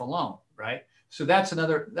the F alone, right? So that's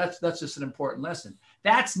just an important lesson.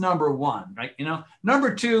 That's number one, right? You know,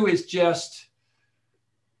 number two is just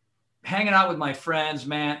hanging out with my friends,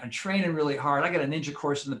 man, and training really hard. I got a ninja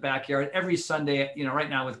course in the backyard every Sunday. You know, right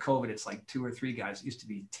now with COVID, it's like 2 or 3 guys. It used to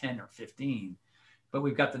be 10 or 15, but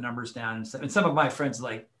we've got the numbers down. And some of my friends are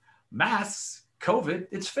like, masks, COVID,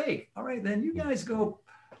 it's fake. All right, then you guys go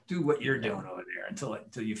do what you're doing over there until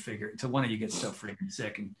one of you gets so freaking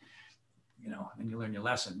sick, and, you know, and you learn your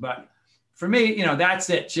lesson. But for me, you know, that's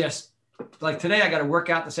it. Just like today, I got to work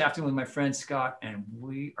out this afternoon with my friend Scott, and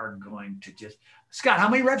we are going to just, Scott, how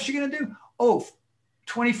many reps are you going to do? Oh,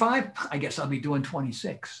 25? I guess I'll be doing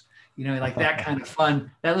 26. You know, like that kind of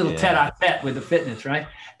fun, that little tete-a-tete with the fitness, right?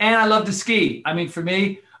 And I love to ski. I mean, for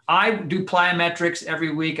me, I do plyometrics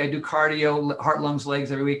every week. I do cardio, heart, lungs,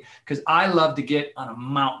 legs every week, because I love to get on a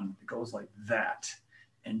mountain that goes like that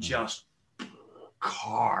and just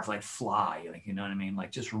carve, like fly, like, you know what I mean?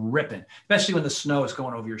 Like just ripping, especially when the snow is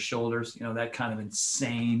going over your shoulders, you know, that kind of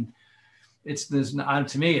insane.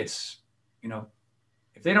 To me, it's, you know,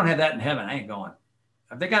 if they don't have that in heaven, I ain't going.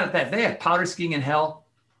 If they got that, if they have powder skiing in hell,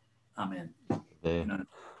 I'm in. You know,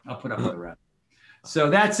 I'll put up with the rest.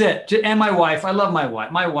 So that's it. And my wife, I love my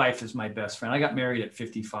wife. My wife is my best friend. I got married at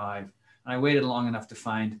 55 and I waited long enough to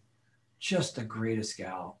find just the greatest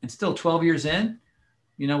gal. And still 12 years in,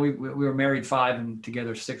 you know, we were married 5 and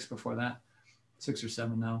together 6 before that, 6 or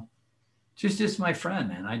 7 now. She's just my friend,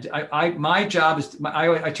 man. My job is,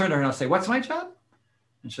 I turn to her and I'll say, what's my job?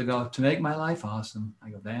 And she'll go, to make my life awesome.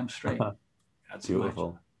 I go, damn straight. That's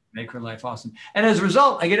beautiful. Make her life awesome. And as a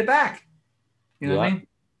result, I get it back. You know what I mean?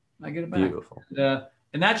 I get it back. Beautiful.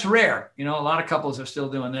 And that's rare. You know, a lot of couples are still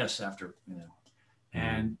doing this after, you know,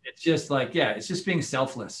 and it's just like, it's just being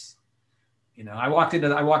selfless. You know, I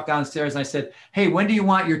walked downstairs and I said, hey, when do you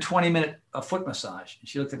want your 20-minute foot massage? And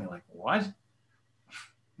she looked at me like, what?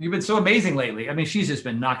 You've been so amazing lately. I mean, she's just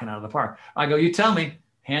been knocking out of the park. I go, you tell me,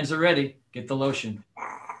 hands are ready. Get the lotion.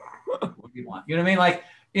 What do you want? You know what I mean? Like,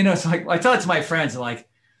 you know, it's like, I tell it to my friends, like,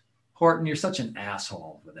 Horton, you're such an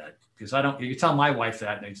asshole with that. Because you tell my wife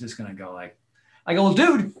that, and it's just going to go like, I go, well,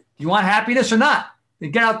 dude, you want happiness or not? Then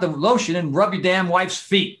get out the lotion and rub your damn wife's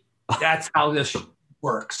feet. That's how this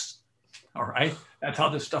works. All right. That's how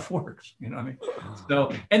this stuff works. You know what I mean?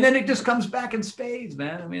 So, and then it just comes back in spades,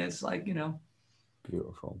 man. I mean, it's like, you know.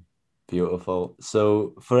 Beautiful.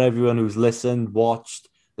 So for everyone who's listened, watched,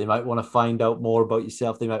 they might want to find out more about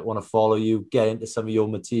yourself. They might want to follow you, get into some of your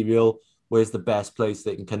material. Where's the best place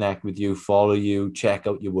they can connect with you, follow you, check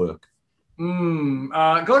out your work? Go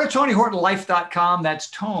to TonyHortonLife.com. That's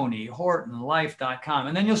TonyHortonLife.com.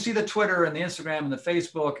 And then you'll see the Twitter and the Instagram and the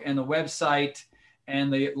Facebook and the website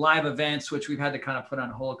and the live events, which we've had to kind of put on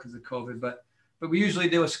hold because of COVID. But we usually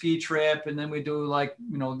do a ski trip, and then we do, like,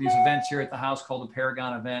 you know, these events here at the house called the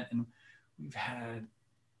Paragon event. And we've had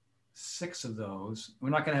 6 of those. We're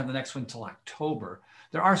not going to have the next one until October.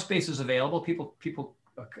 There are spaces available.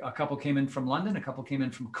 A couple came in from London, a couple came in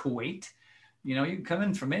from Kuwait. You know, you can come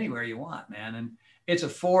in from anywhere you want, man. And it's a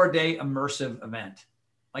 4-day immersive event.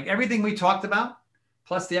 Like everything we talked about,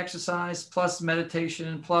 plus the exercise, plus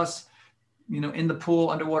meditation, plus, you know, in the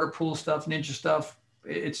pool, underwater pool stuff, ninja stuff.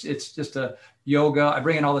 It's just a yoga. I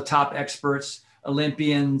bring in all the top experts,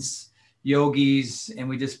 Olympians, yogis, and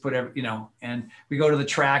we just put and we go to the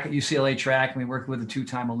track at UCLA track, and we work with a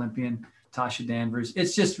 2-time Olympian, Tasha Danvers.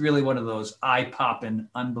 It's just really one of those eye-popping,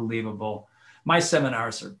 unbelievable. My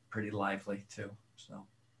seminars are pretty lively too. So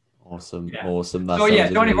awesome.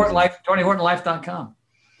 Tony Horton Life, TonyHortonLife.com.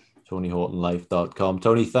 TonyHortonLife.com.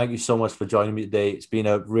 Tony, thank you so much for joining me today. It's been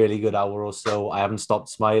a really good hour or so. I haven't stopped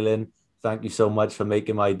smiling. Thank you so much for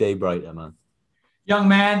making my day brighter, man. Young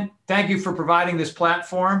man, thank you for providing this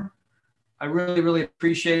platform. I really, really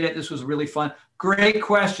appreciate it. This was really fun. Great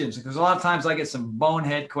questions, because a lot of times I get some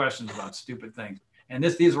bonehead questions about stupid things. And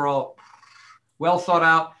these were all well thought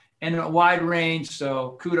out and a wide range.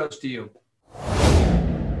 So kudos to you.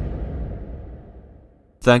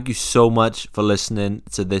 Thank you so much for listening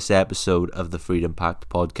to this episode of the Freedom Pact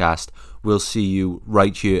podcast. We'll see you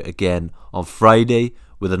right here again on Friday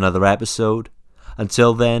with another episode.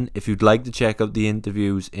 Until then, if you'd like to check out the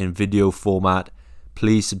interviews in video format,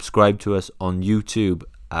 please subscribe to us on YouTube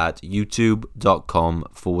at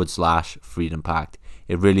youtube.com/Freedom Pact.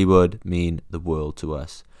 It really would mean the world to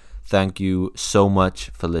us. Thank you so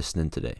much for listening today.